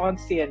Talk on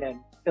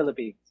CNN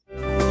Philippines.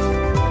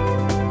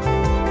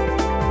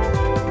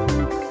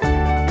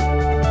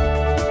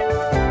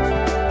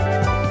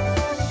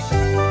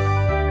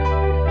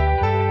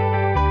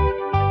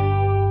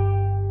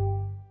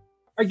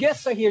 Our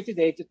guests are here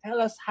today to tell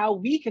us how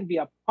we can be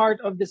a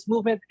part of this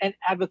movement and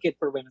advocate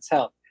for women's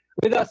health.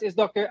 With us is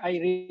Dr.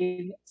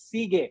 Irene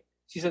Sige.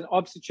 She's an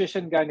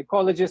obstetrician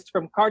gynecologist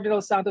from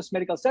Cardinal Santos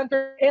Medical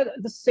Center and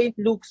the St.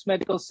 Luke's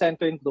Medical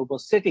Center in Global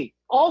City.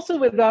 Also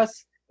with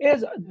us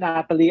is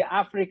Natalie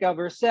Africa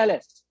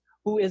Verceles,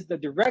 who is the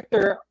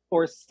director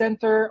for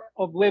Center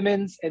of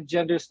Women's and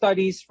Gender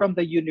Studies from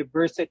the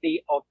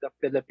University of the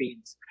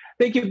Philippines.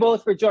 Thank you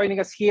both for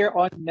joining us here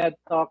on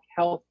Medtalk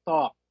Health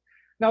Talk.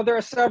 Now, there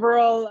are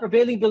several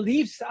prevailing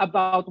beliefs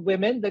about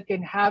women that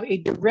can have a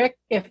direct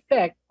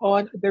effect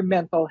on their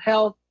mental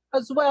health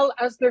as well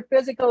as their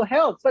physical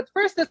health. But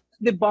first, let's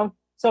debunk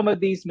some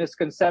of these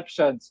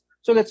misconceptions.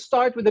 So let's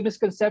start with the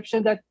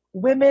misconception that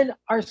women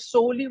are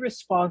solely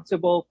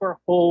responsible for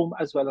home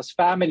as well as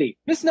family.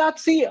 Ms.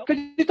 Napsi, could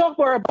you talk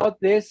more about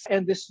this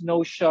and this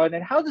notion,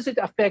 and how does it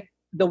affect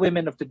the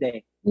women of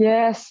today?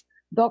 Yes,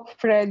 Doc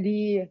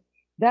Freddy,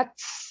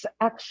 that's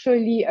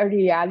actually a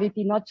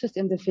reality, not just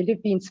in the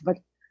Philippines, but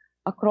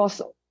across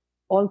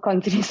all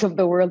countries of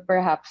the world,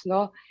 perhaps,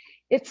 no?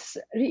 It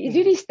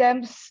really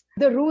stems,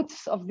 the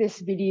roots of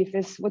this belief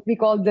is what we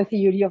call the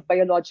theory of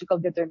biological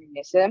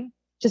determinism.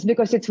 Just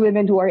because it's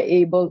women who are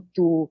able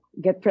to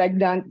get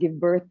pregnant, give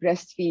birth,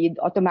 breastfeed,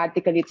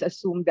 automatically it's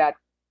assumed that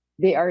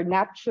they are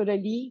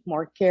naturally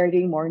more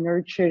caring, more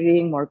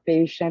nurturing, more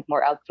patient,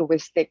 more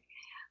altruistic,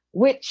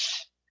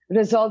 which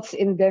results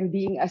in them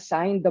being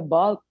assigned the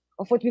bulk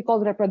of what we call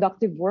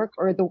reproductive work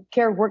or the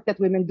care work that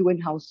women do in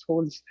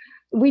households.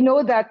 We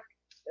know that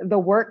the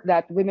work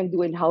that women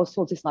do in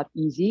households is not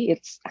easy.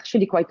 It's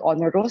actually quite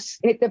onerous.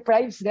 It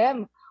deprives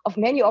them of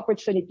many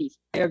opportunities.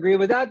 I agree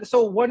with that.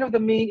 So one of the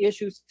main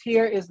issues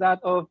here is that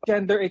of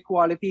gender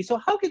equality. So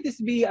how can this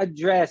be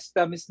addressed,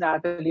 Ms.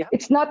 Natalie?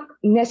 It's not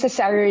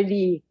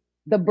necessarily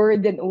the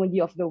burden only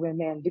of the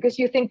women, because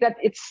you think that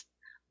it's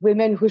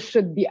women who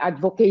should be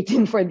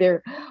advocating for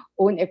their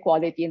own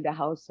equality in the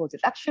households.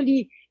 It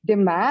actually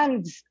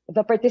demands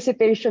the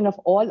participation of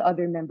all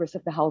other members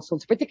of the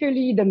households,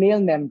 particularly the male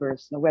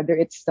members, whether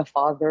it's the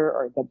father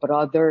or the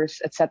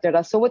brothers,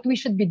 etc. So what we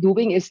should be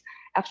doing is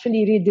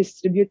actually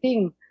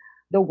redistributing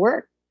the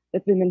work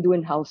that women do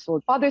in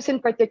households. Fathers in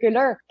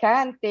particular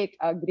can take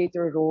a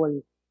greater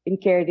role in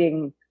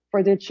caring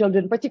for their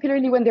children,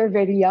 particularly when they're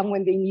very young,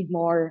 when they need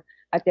more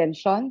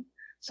attention.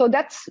 So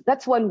that's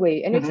one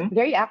way, and it's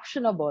very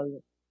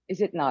actionable, is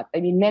it not?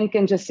 I mean, men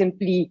can just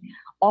simply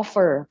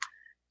offer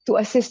to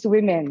assist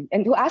women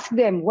and to ask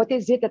them, what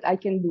is it that I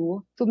can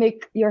do to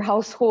make your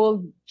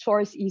household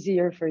chores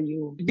easier for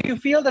you? Do you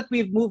feel that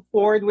we've moved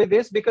forward with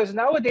this? Because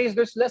nowadays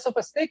there's less of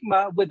a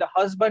stigma with the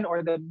husband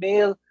or the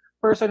male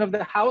person of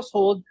the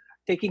household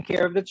taking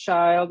care of the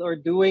child or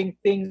doing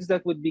things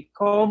that would be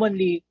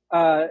commonly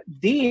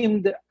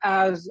deemed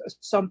as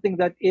something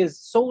that is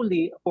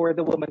solely for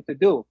the woman to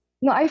do.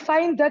 No, I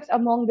find that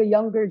among the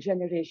younger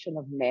generation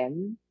of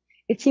men,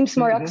 it seems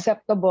more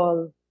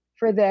acceptable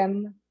for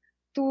them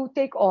to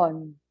take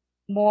on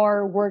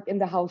more work in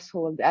the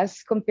household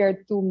as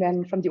compared to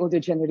men from the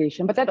older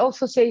generation. But I'd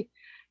also say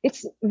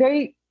it's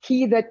very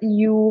key that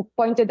you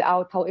pointed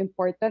out how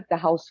important the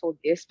household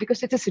is,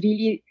 because it is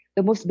really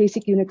the most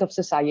basic unit of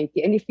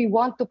society. And if we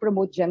want to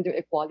promote gender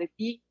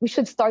equality, we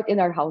should start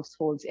in our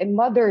households. And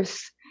mothers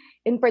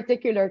in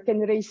particular can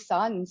raise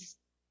sons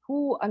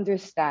who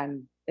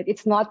understand that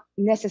it's not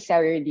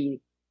necessarily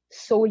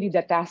solely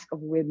the task of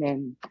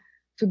women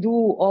to do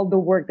all the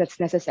work that's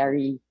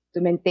necessary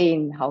to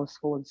maintain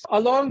households.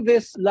 Along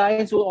these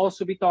lines, we'll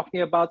also be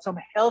talking about some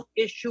health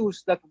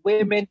issues that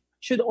women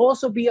should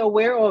also be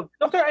aware of.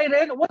 Dr.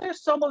 Irene, what are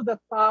some of the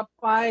top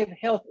 5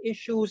 health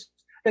issues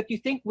that you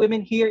think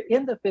women here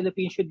in the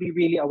Philippines should be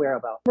really aware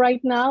about? Right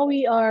now,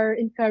 we are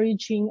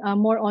encouraging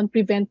more on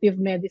preventive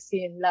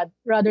medicine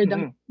rather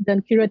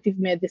than curative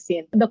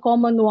medicine. The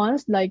common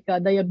ones like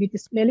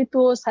diabetes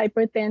mellitus,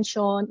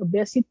 hypertension,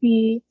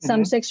 obesity,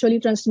 some sexually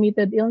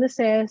transmitted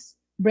illnesses,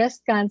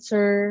 breast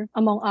cancer,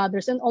 among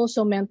others, and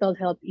also mental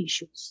health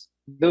issues.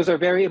 Those are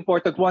very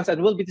important ones,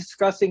 and we'll be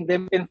discussing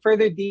them in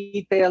further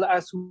detail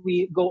as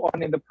we go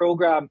on in the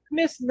program.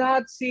 Ms.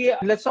 Natsi,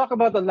 let's talk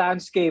about the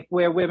landscape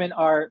where women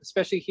are,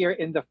 especially here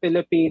in the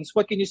Philippines.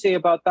 What can you say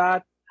about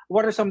that?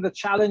 What are some of the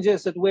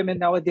challenges that women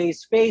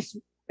nowadays face,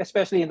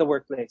 especially in the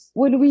workplace?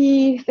 When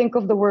we think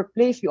of the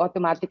workplace, we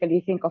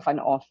automatically think of an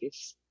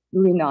office.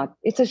 Do we not?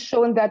 It has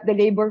shown that the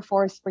labor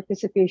force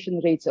participation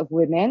rates of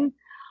women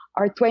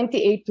are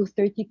 28 to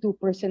 32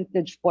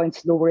 percentage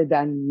points lower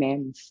than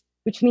men's,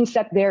 which means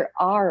that there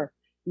are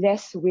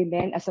less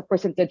women as a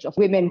percentage of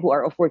women who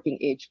are of working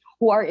age,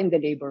 who are in the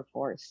labor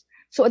force.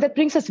 So that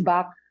brings us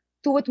back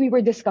to what we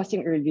were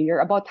discussing earlier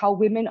about how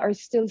women are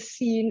still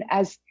seen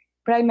as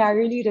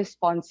primarily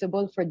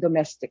responsible for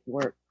domestic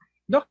work.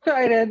 Dr.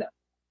 Irene,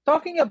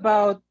 talking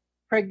about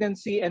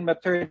pregnancy and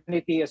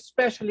maternity,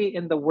 especially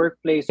in the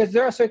workplace, is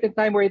there a certain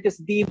time where it is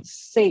deemed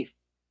safe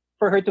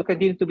for her to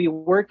continue to be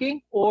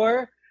working,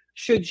 or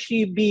should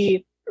she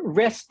be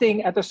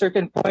resting at a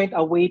certain point,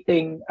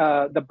 awaiting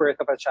the birth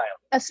of a child?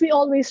 As we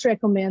always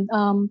recommend,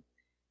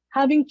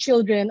 having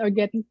children or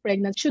getting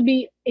pregnant should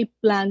be a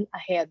plan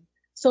ahead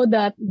so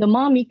that the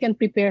mommy can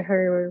prepare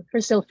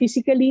herself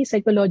physically,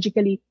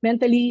 psychologically,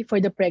 mentally for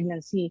the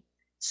pregnancy.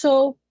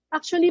 So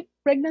actually,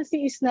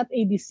 pregnancy is not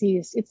a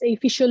disease. It's a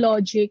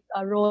physiologic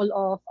role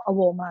of a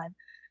woman.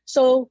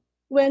 So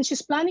when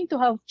she's planning to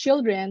have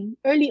children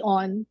early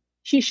on,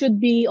 she should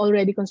be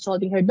already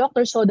consulting her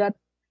doctor so that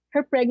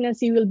her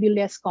pregnancy will be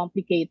less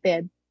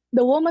complicated.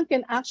 The woman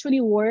can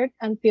actually work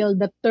until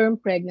the term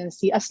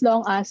pregnancy as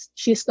long as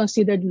she's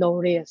considered low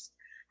risk.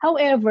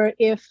 However,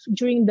 if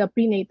during the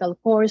prenatal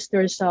course,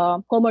 there's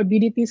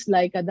comorbidities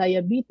like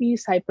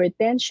diabetes,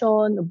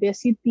 hypertension,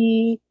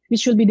 obesity,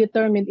 which will be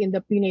determined in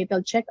the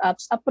prenatal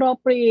checkups,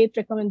 appropriate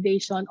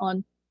recommendation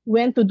on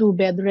when to do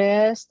bed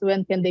rest,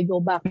 when can they go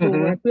back to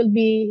work, will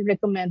be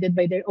recommended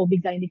by their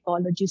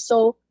OB-gynecologist.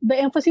 So the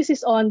emphasis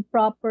is on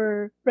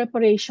proper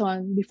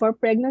preparation before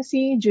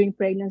pregnancy, during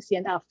pregnancy,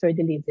 and after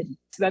delivery.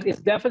 That is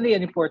definitely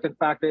an important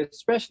factor,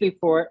 especially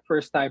for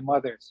first-time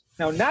mothers.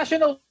 Now,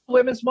 National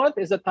Women's Month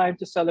is a time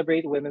to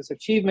celebrate women's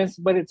achievements,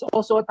 but it's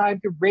also a time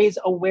to raise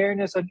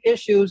awareness on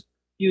issues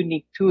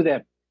unique to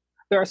them.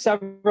 There are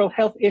several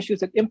health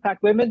issues that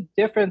impact women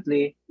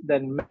differently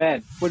than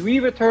men. When we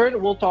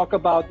return, we'll talk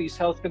about these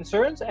health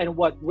concerns and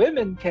what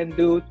women can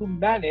do to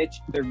manage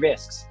the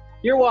risks.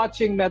 You're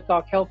watching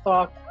Medtalk Health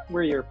Talk.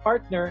 We're your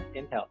partner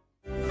in health.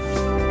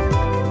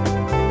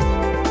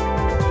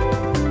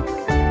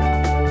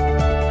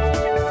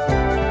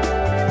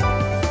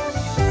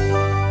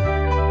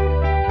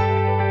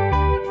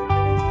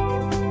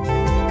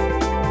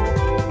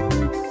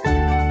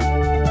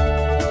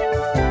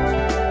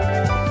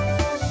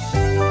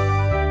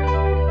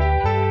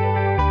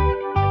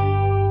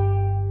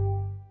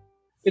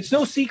 It's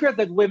no secret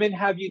that women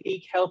have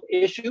unique health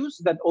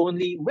issues that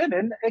only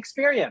women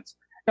experience.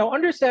 Now,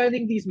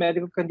 understanding these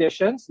medical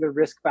conditions, the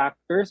risk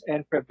factors,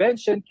 and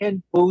prevention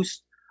can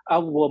boost a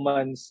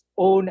woman's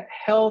own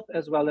health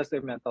as well as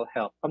their mental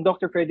health. I'm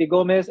Dr. Freddy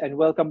Gomez, and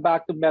welcome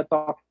back to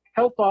Medtalk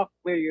Health Talk,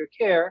 where your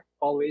care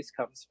always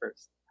comes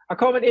first. A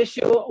common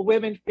issue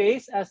women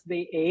face as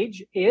they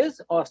age is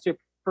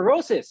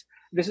osteoporosis.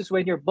 This is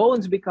when your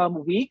bones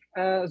become weak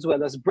as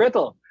well as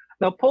brittle.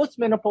 Now,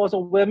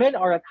 postmenopausal women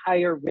are at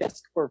higher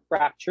risk for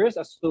fractures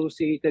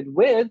associated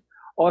with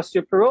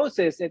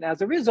osteoporosis, and as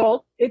a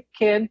result, it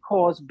can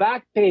cause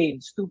back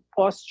pains, to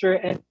posture,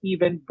 and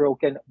even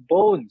broken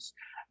bones.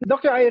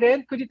 Dr.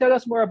 Irene, could you tell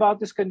us more about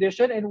this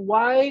condition and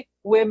why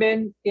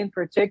women in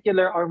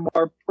particular are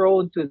more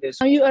prone to this?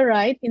 You are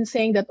right in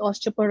saying that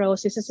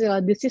osteoporosis is a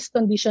disease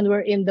condition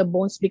wherein the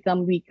bones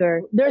become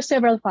weaker. There are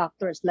several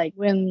factors, like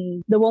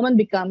when the woman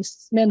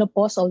becomes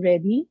menopause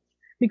already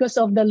because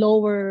of the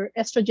lower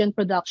estrogen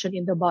production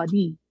in the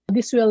body.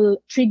 This will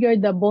trigger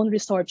the bone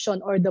resorption,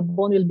 or the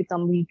bone will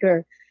become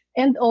weaker.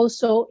 And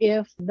also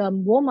if the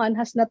woman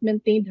has not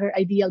maintained her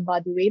ideal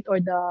body weight or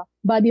the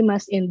body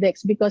mass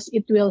index, because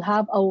it will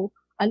have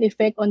an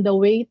effect on the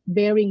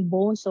weight-bearing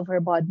bones of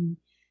her body.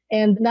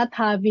 And not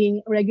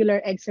having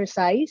regular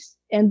exercise,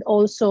 and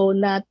also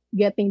not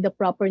getting the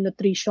proper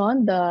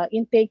nutrition, the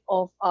intake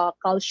of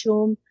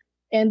calcium,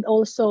 and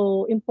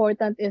also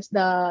important is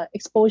the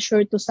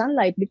exposure to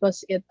sunlight,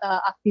 because it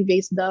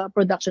activates the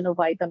production of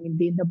vitamin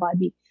D in the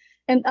body.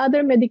 And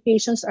other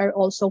medications are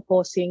also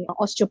causing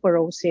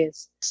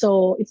osteoporosis.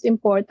 So it's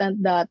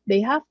important that they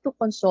have to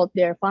consult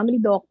their family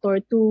doctor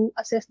to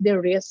assess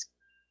their risk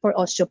for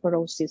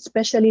osteoporosis,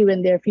 especially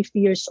when they're 50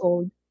 years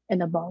old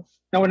and above.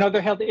 Now,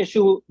 another health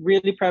issue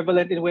really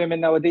prevalent in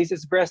women nowadays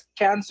is breast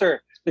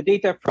cancer. The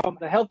data from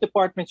the health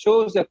department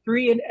shows that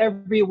 3 in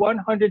every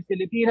 100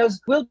 Filipinos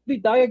will be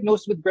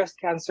diagnosed with breast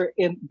cancer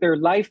in their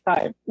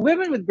lifetime.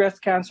 Women with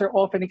breast cancer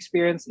often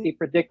experience a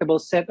predictable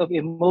set of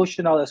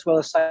emotional as well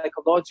as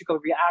psychological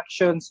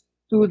reactions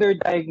to their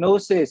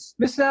diagnosis.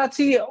 Ms.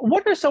 Natsi,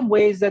 what are some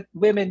ways that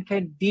women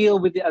can deal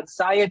with the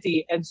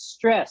anxiety and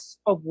stress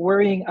of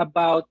worrying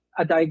about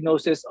a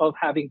diagnosis of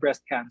having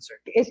breast cancer?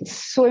 It's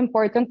so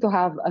important to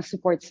have a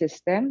support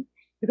system,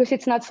 because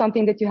it's not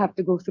something that you have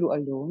to go through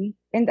alone.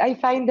 And I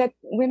find that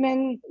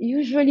women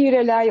usually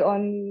rely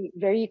on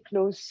very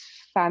close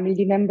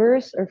family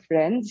members or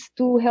friends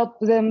to help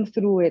them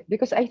through it.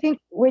 Because I think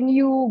when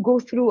you go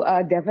through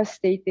a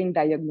devastating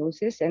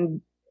diagnosis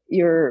and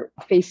you're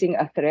facing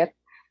a threat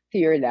to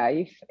your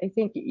life, I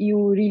think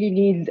you really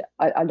need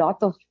a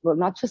lot of, well,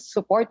 not just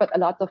support, but a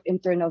lot of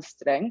internal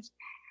strength.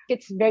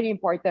 It's very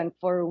important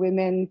for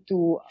women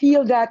to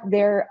feel that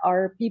there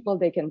are people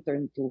they can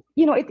turn to.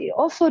 You know, it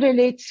also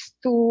relates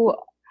to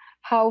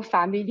how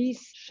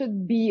families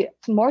should be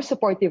more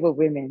supportive of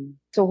women.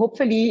 So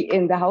hopefully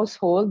in the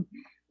household,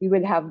 we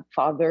will have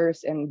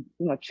fathers and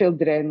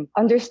children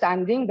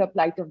understanding the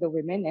plight of the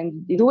women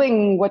and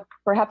doing what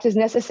perhaps is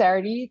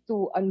necessary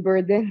to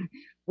unburden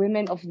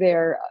women of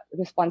their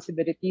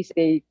responsibilities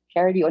they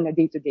carry on a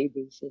day-to-day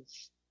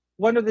basis.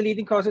 One of the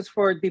leading causes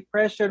for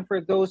depression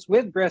for those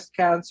with breast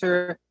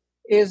cancer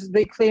is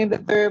they claim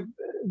that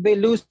they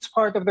lose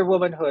part of their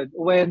womanhood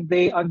when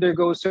they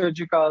undergo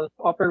surgical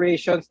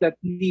operations that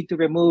need to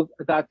remove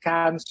that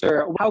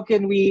cancer. How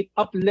can we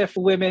uplift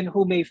women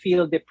who may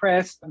feel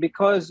depressed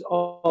because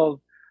of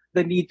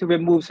the need to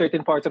remove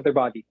certain parts of their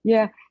body?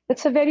 Yeah,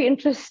 that's a very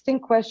interesting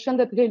question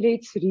that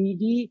relates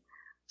really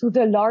to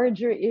the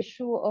larger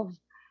issue of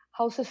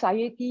how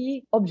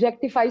society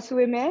objectifies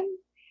women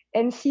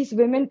and sees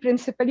women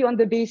principally on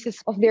the basis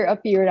of their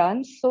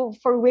appearance. So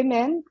for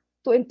women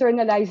to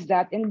internalize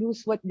that and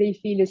lose what they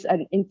feel is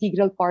an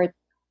integral part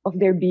of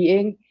their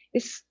being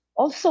is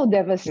also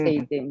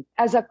devastating.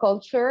 As a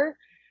culture,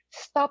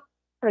 stop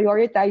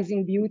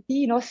prioritizing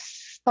beauty,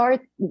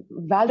 start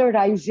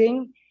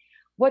valorizing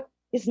what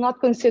is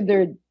not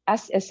considered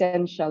as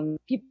essential.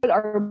 People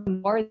are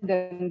more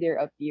than their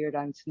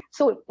appearance.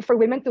 So for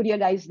women to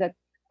realize that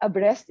a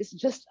breast is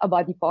just a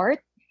body part,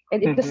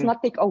 and it does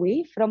not take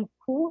away from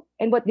who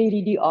and what they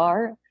really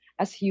are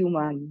as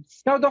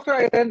humans. Now, Dr.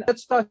 Irene,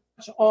 let's touch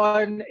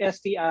on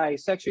STI,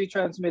 sexually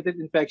transmitted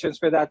infections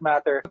for that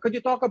matter. Could you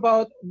talk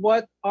about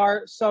what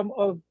are some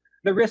of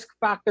the risk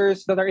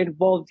factors that are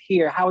involved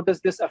here? How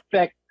does this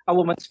affect a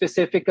woman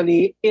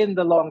specifically in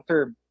the long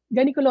term?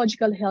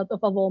 Gynecological health of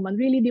a woman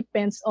really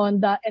depends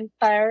on the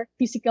entire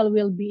physical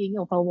well-being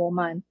of a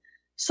woman.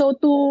 So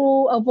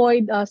to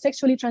avoid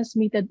sexually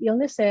transmitted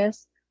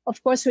illnesses,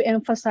 of course, we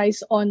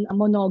emphasize on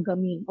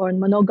monogamy or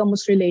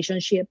monogamous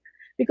relationship,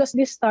 because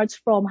this starts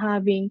from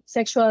having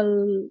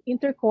sexual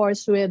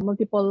intercourse with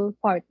multiple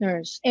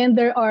partners. And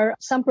there are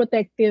some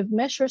protective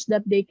measures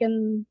that they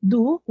can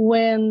do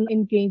when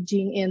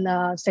engaging in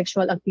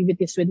sexual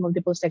activities with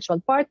multiple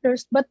sexual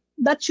partners, but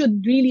that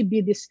should really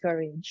be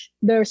discouraged.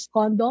 There's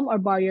condom or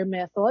barrier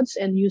methods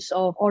and use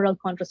of oral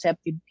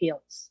contraceptive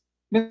pills.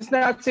 Ms.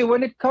 Natsi,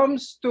 when it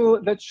comes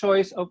to the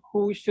choice of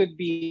who should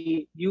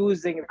be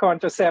using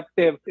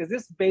contraceptive, is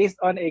this based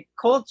on a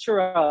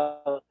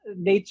cultural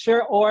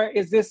nature, or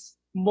is this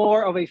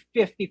more of a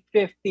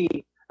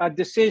 50-50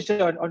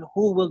 decision on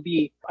who will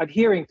be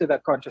adhering to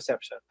that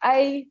contraception?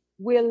 I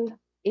will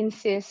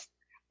insist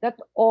that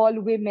all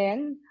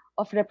women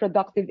of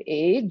reproductive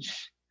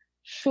age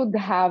should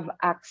have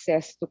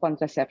access to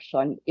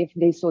contraception if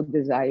they so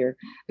desire,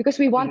 because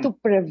we want to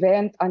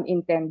prevent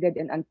unintended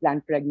and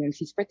unplanned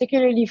pregnancies,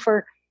 particularly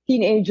for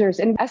teenagers.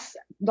 And as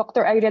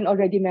Dr. Irene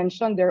already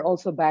mentioned, there are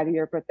also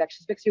barrier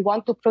protections because we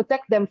want to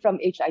protect them from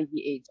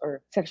HIV/AIDS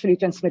or sexually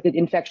transmitted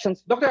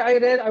infections. Dr.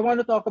 Irene, I want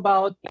to talk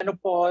about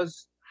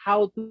menopause,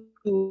 how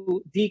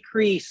to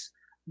decrease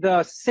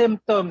the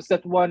symptoms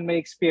that one may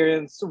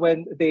experience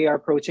when they are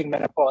approaching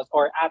menopause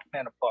or at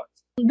menopause.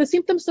 The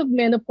symptoms of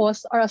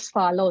menopause are as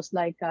follows,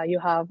 like you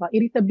have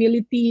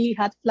irritability,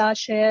 hot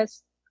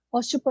flashes,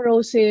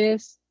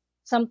 osteoporosis.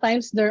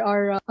 Sometimes there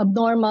are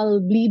abnormal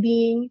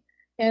bleeding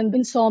and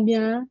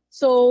insomnia.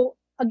 So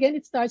again,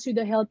 it starts with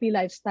a healthy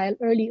lifestyle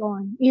early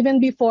on. Even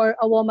before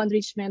a woman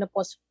reaches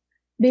menopause,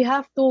 they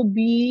have to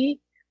be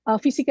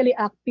physically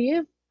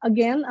active.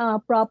 Again,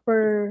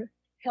 proper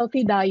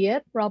healthy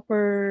diet,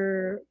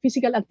 proper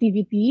physical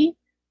activity,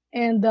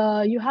 and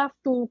you have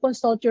to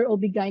consult your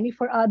OB/GYN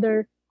for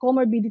other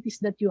comorbidities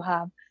that you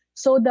have,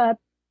 so that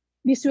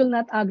this will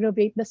not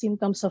aggravate the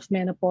symptoms of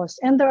menopause.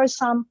 And there are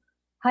some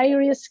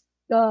high-risk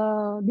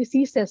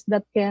diseases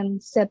that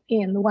can set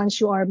in once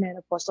you are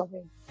menopausal.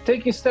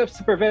 Taking steps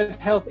to prevent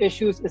health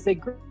issues is a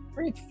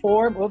great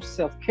form of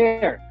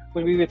self-care.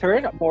 When we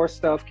return, more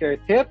self-care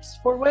tips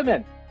for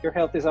women. Your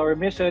health is our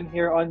mission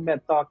here on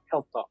Medtalk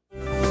Health Talk.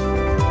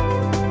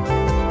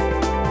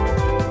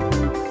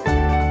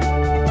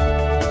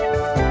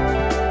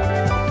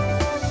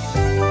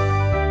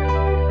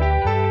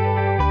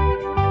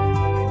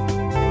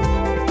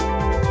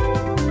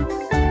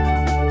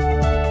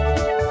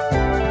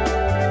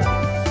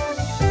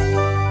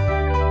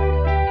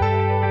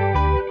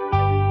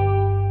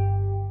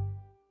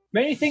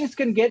 Many things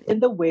can get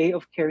in the way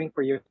of caring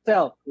for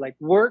yourself, like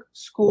work,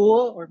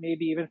 school, or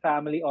maybe even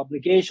family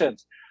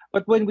obligations.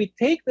 But when we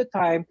take the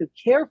time to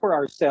care for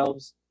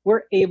ourselves,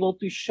 we're able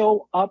to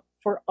show up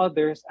for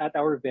others at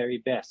our very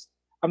best.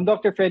 I'm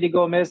Dr. Freddy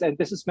Gomez, and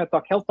this is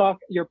Medtalk Health Talk,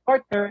 your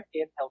partner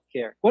in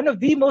healthcare. One of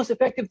the most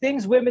effective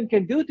things women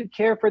can do to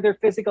care for their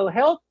physical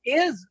health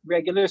is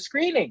regular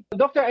screening.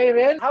 Dr.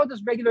 Irene, how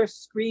does regular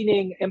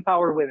screening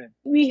empower women?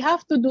 We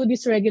have to do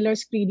this regular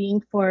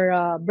screening for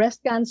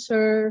breast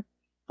cancer,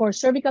 for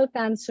cervical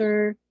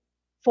cancer,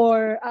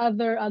 for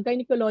other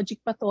gynecologic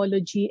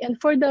pathology, and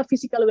for the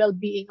physical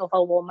well-being of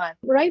a woman.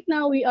 Right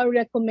now, we are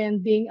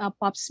recommending a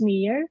pap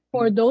smear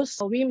for those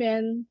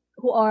women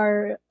who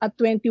are at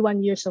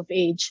 21 years of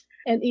age.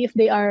 And if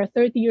they are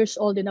 30 years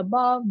old and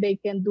above, they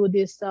can do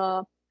this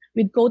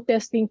with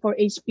co-testing for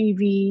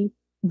HPV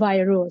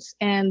virus.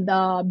 And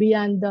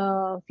beyond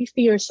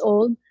 50 years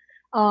old,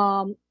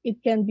 it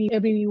can be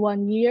every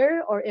 1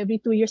 year or every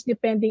 2 years,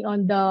 depending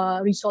on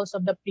the results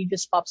of the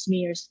previous pap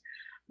smears.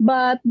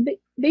 But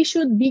they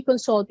should be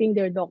consulting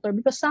their doctor,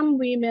 because some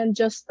women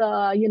just,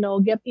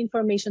 get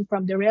information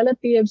from their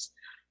relatives,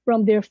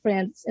 from their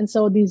friends. And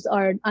so these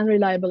are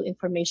unreliable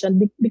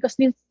information, because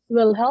this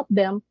will help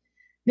them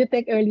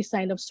detect early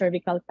sign of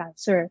cervical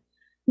cancer.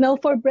 Now,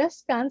 for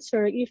breast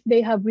cancer, if they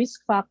have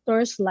risk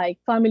factors like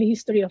family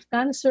history of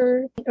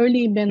cancer,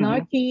 early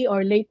menarche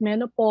or late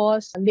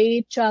menopause,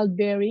 late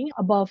childbearing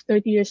above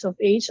 30 years of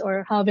age,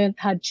 or haven't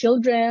had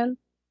children,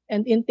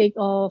 and intake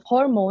of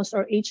hormones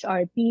or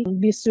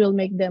HRT, this will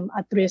make them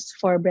at risk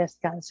for breast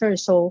cancer.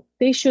 So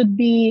they should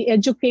be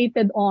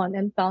educated on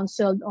and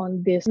counseled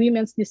on these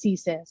women's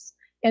diseases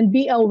and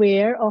be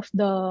aware of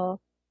the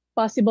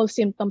possible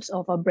symptoms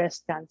of a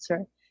breast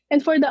cancer.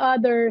 And for the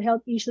other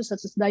health issues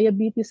such as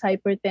diabetes,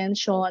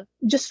 hypertension,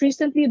 just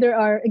recently there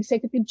are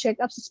executive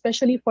checkups,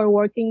 especially for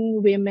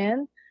working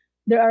women.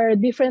 There are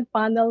different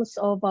panels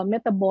of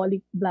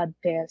metabolic blood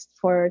tests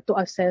to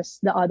assess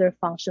the other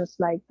functions,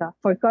 like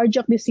for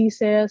cardiac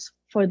diseases,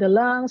 for the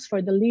lungs,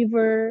 for the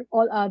liver,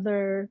 all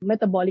other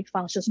metabolic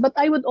functions. But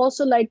I would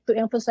also like to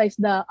emphasize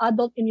the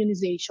adult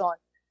immunization.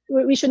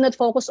 We should not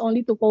focus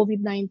only to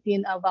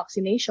COVID-19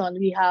 vaccination.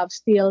 We have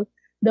still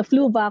the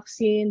flu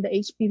vaccine, the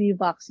HPV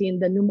vaccine,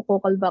 the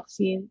pneumococcal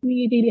vaccine.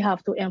 We really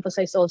have to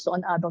emphasize also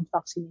on adult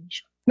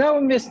vaccination. Now,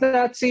 Ms.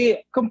 Natsi,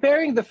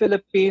 comparing the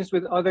Philippines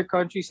with other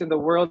countries in the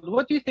world,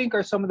 what do you think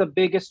are some of the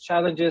biggest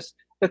challenges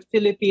that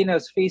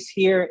Filipinas face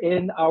here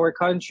in our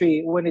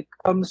country when it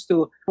comes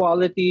to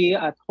quality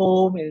at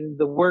home, in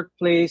the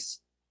workplace,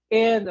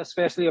 and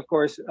especially, of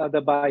course, the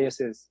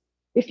biases?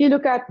 If you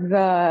look at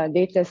the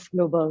latest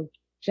Global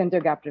Gender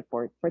Gap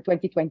Report for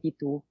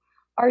 2022,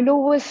 our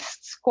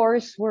lowest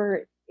scores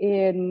were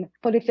in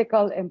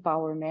political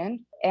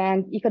empowerment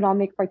and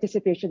economic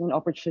participation and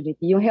opportunity.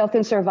 Yung health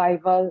and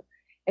survival,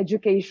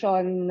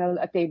 educational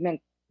attainment,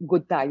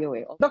 good tayo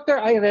eh. Dr.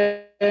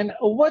 Irene,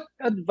 what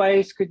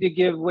advice could you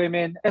give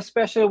women,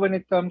 especially when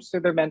it comes to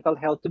their mental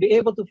health, to be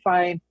able to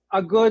find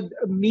a good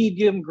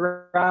medium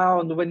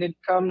ground when it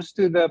comes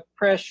to the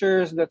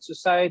pressures that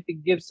society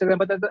gives to them,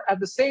 but at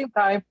the same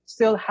time,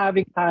 still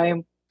having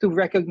time to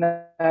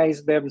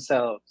recognize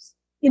themselves.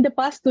 In the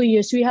past 2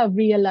 years, we have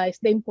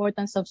realized the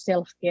importance of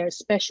self-care,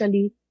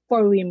 especially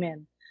for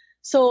women.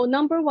 So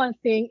number one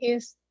thing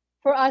is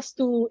for us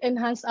to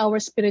enhance our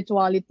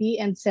spirituality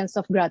and sense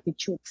of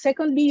gratitude.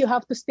 Secondly, you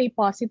have to stay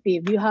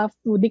positive. You have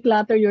to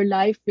declutter your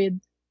life with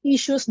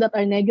issues that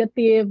are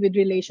negative, with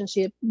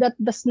relationship that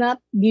does not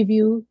give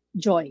you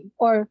joy,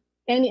 or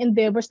any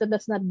endeavors that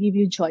does not give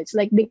you joy. It's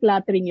like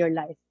decluttering your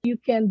life. You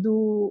can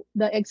do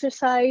the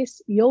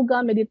exercise,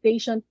 yoga,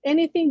 meditation,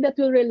 anything that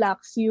will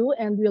relax you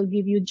and will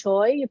give you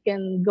joy. You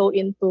can go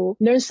into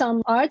learn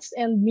some arts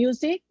and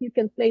music. You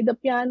can play the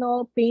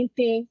piano,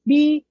 painting.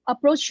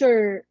 Approach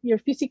your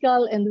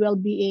physical and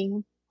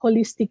well-being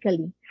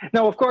holistically.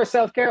 Now, of course,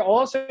 self-care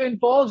also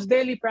involves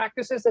daily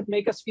practices that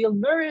make us feel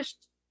nourished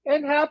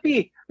and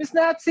happy. Ms.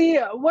 Natsi,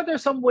 what are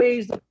some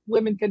ways that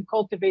women can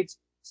cultivate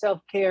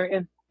self-care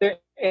in their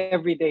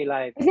everyday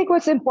life? I think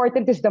what's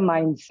important is the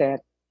mindset.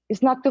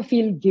 It's not to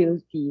feel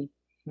guilty.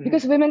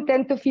 Because women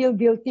tend to feel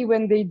guilty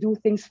when they do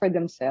things for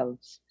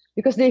themselves.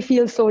 Because they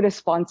feel so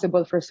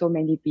responsible for so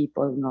many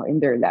people, in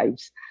their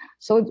lives.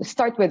 So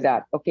start with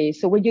that, okay?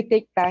 So when you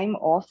take time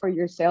off for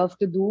yourself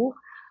to do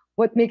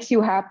what makes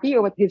you happy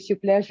or what gives you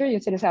pleasure,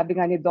 yung sinasabi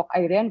nga ni Doc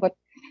Irene, what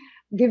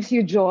gives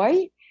you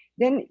joy,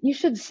 then you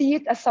should see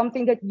it as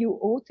something that you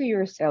owe to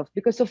yourself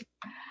because of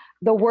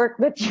the work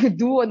that you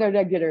do on a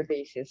regular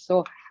basis.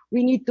 So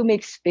we need to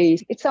make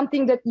space. It's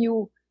something that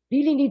you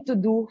really need to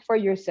do for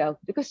yourself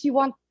because you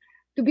want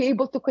to be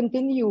able to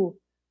continue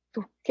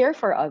to care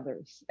for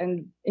others.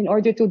 And in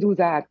order to do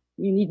that,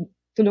 you need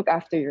to look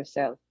after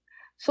yourself.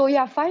 So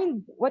yeah,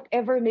 find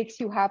whatever makes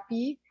you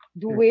happy,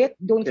 do it,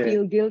 don't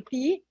feel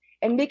guilty,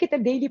 and make it a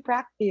daily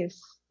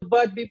practice.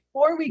 But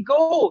before we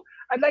go,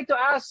 I'd like to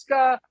ask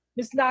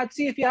Ms.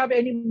 Natsi if you have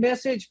any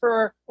message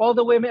for all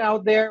the women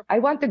out there. I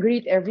want to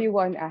greet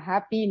everyone a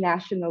happy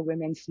National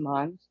Women's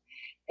Month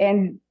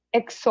and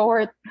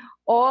exhort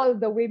all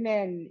the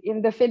women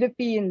in the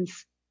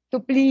Philippines to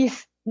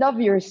please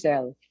love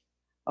yourself.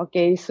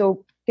 Okay,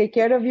 so take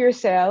care of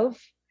yourself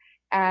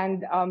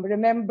and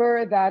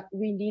remember that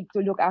we need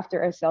to look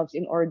after ourselves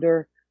in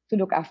order to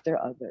look after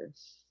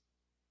others.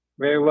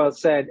 Very well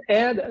said.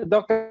 And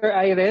Dr.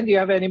 Irene, do you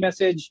have any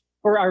message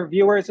for our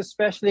viewers,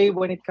 especially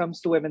when it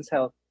comes to women's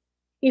health?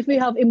 If we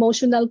have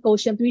emotional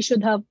quotient, we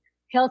should have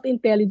health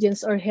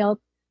intelligence or health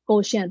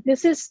quotient.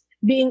 This is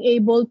being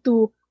able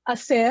to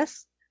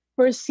assess,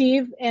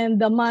 perceive, and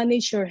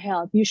manage your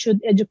health. You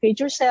should educate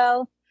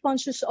yourself,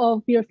 conscious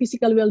of your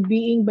physical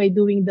well-being by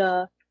doing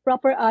the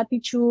proper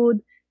attitude,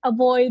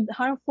 avoid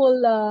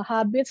harmful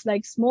habits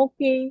like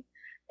smoking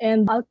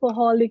and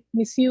alcoholic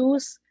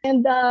misuse.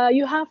 And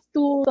you have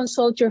to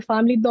consult your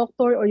family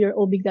doctor or your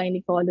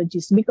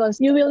OB-gynecologist because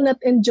you will not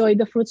enjoy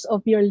the fruits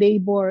of your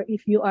labor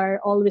if you are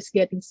always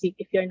getting sick,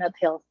 if you're not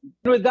healthy.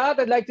 With that,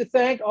 I'd like to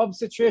thank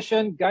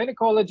obstetrician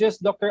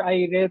gynecologist Dr.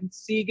 Irene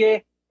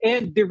Sige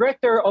and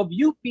Director of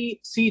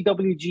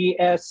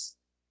UPCWGS,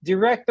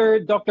 Director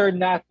Dr.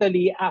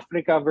 Natalie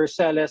Africa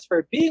Verceles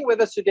for being with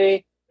us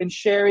today and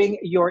sharing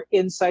your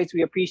insights.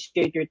 We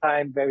appreciate your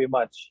time very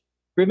much.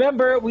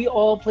 Remember, we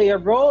all play a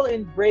role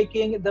in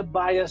breaking the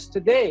bias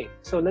today.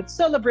 So let's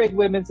celebrate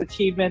women's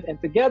achievement and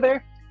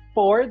together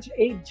forge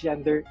a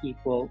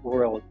gender-equal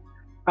world.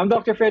 I'm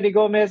Dr. Freddy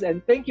Gomez,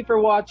 and thank you for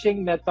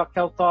watching Medtalk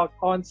Health Talk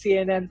on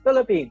CNN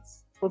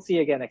Philippines. We'll see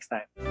you again next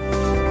time.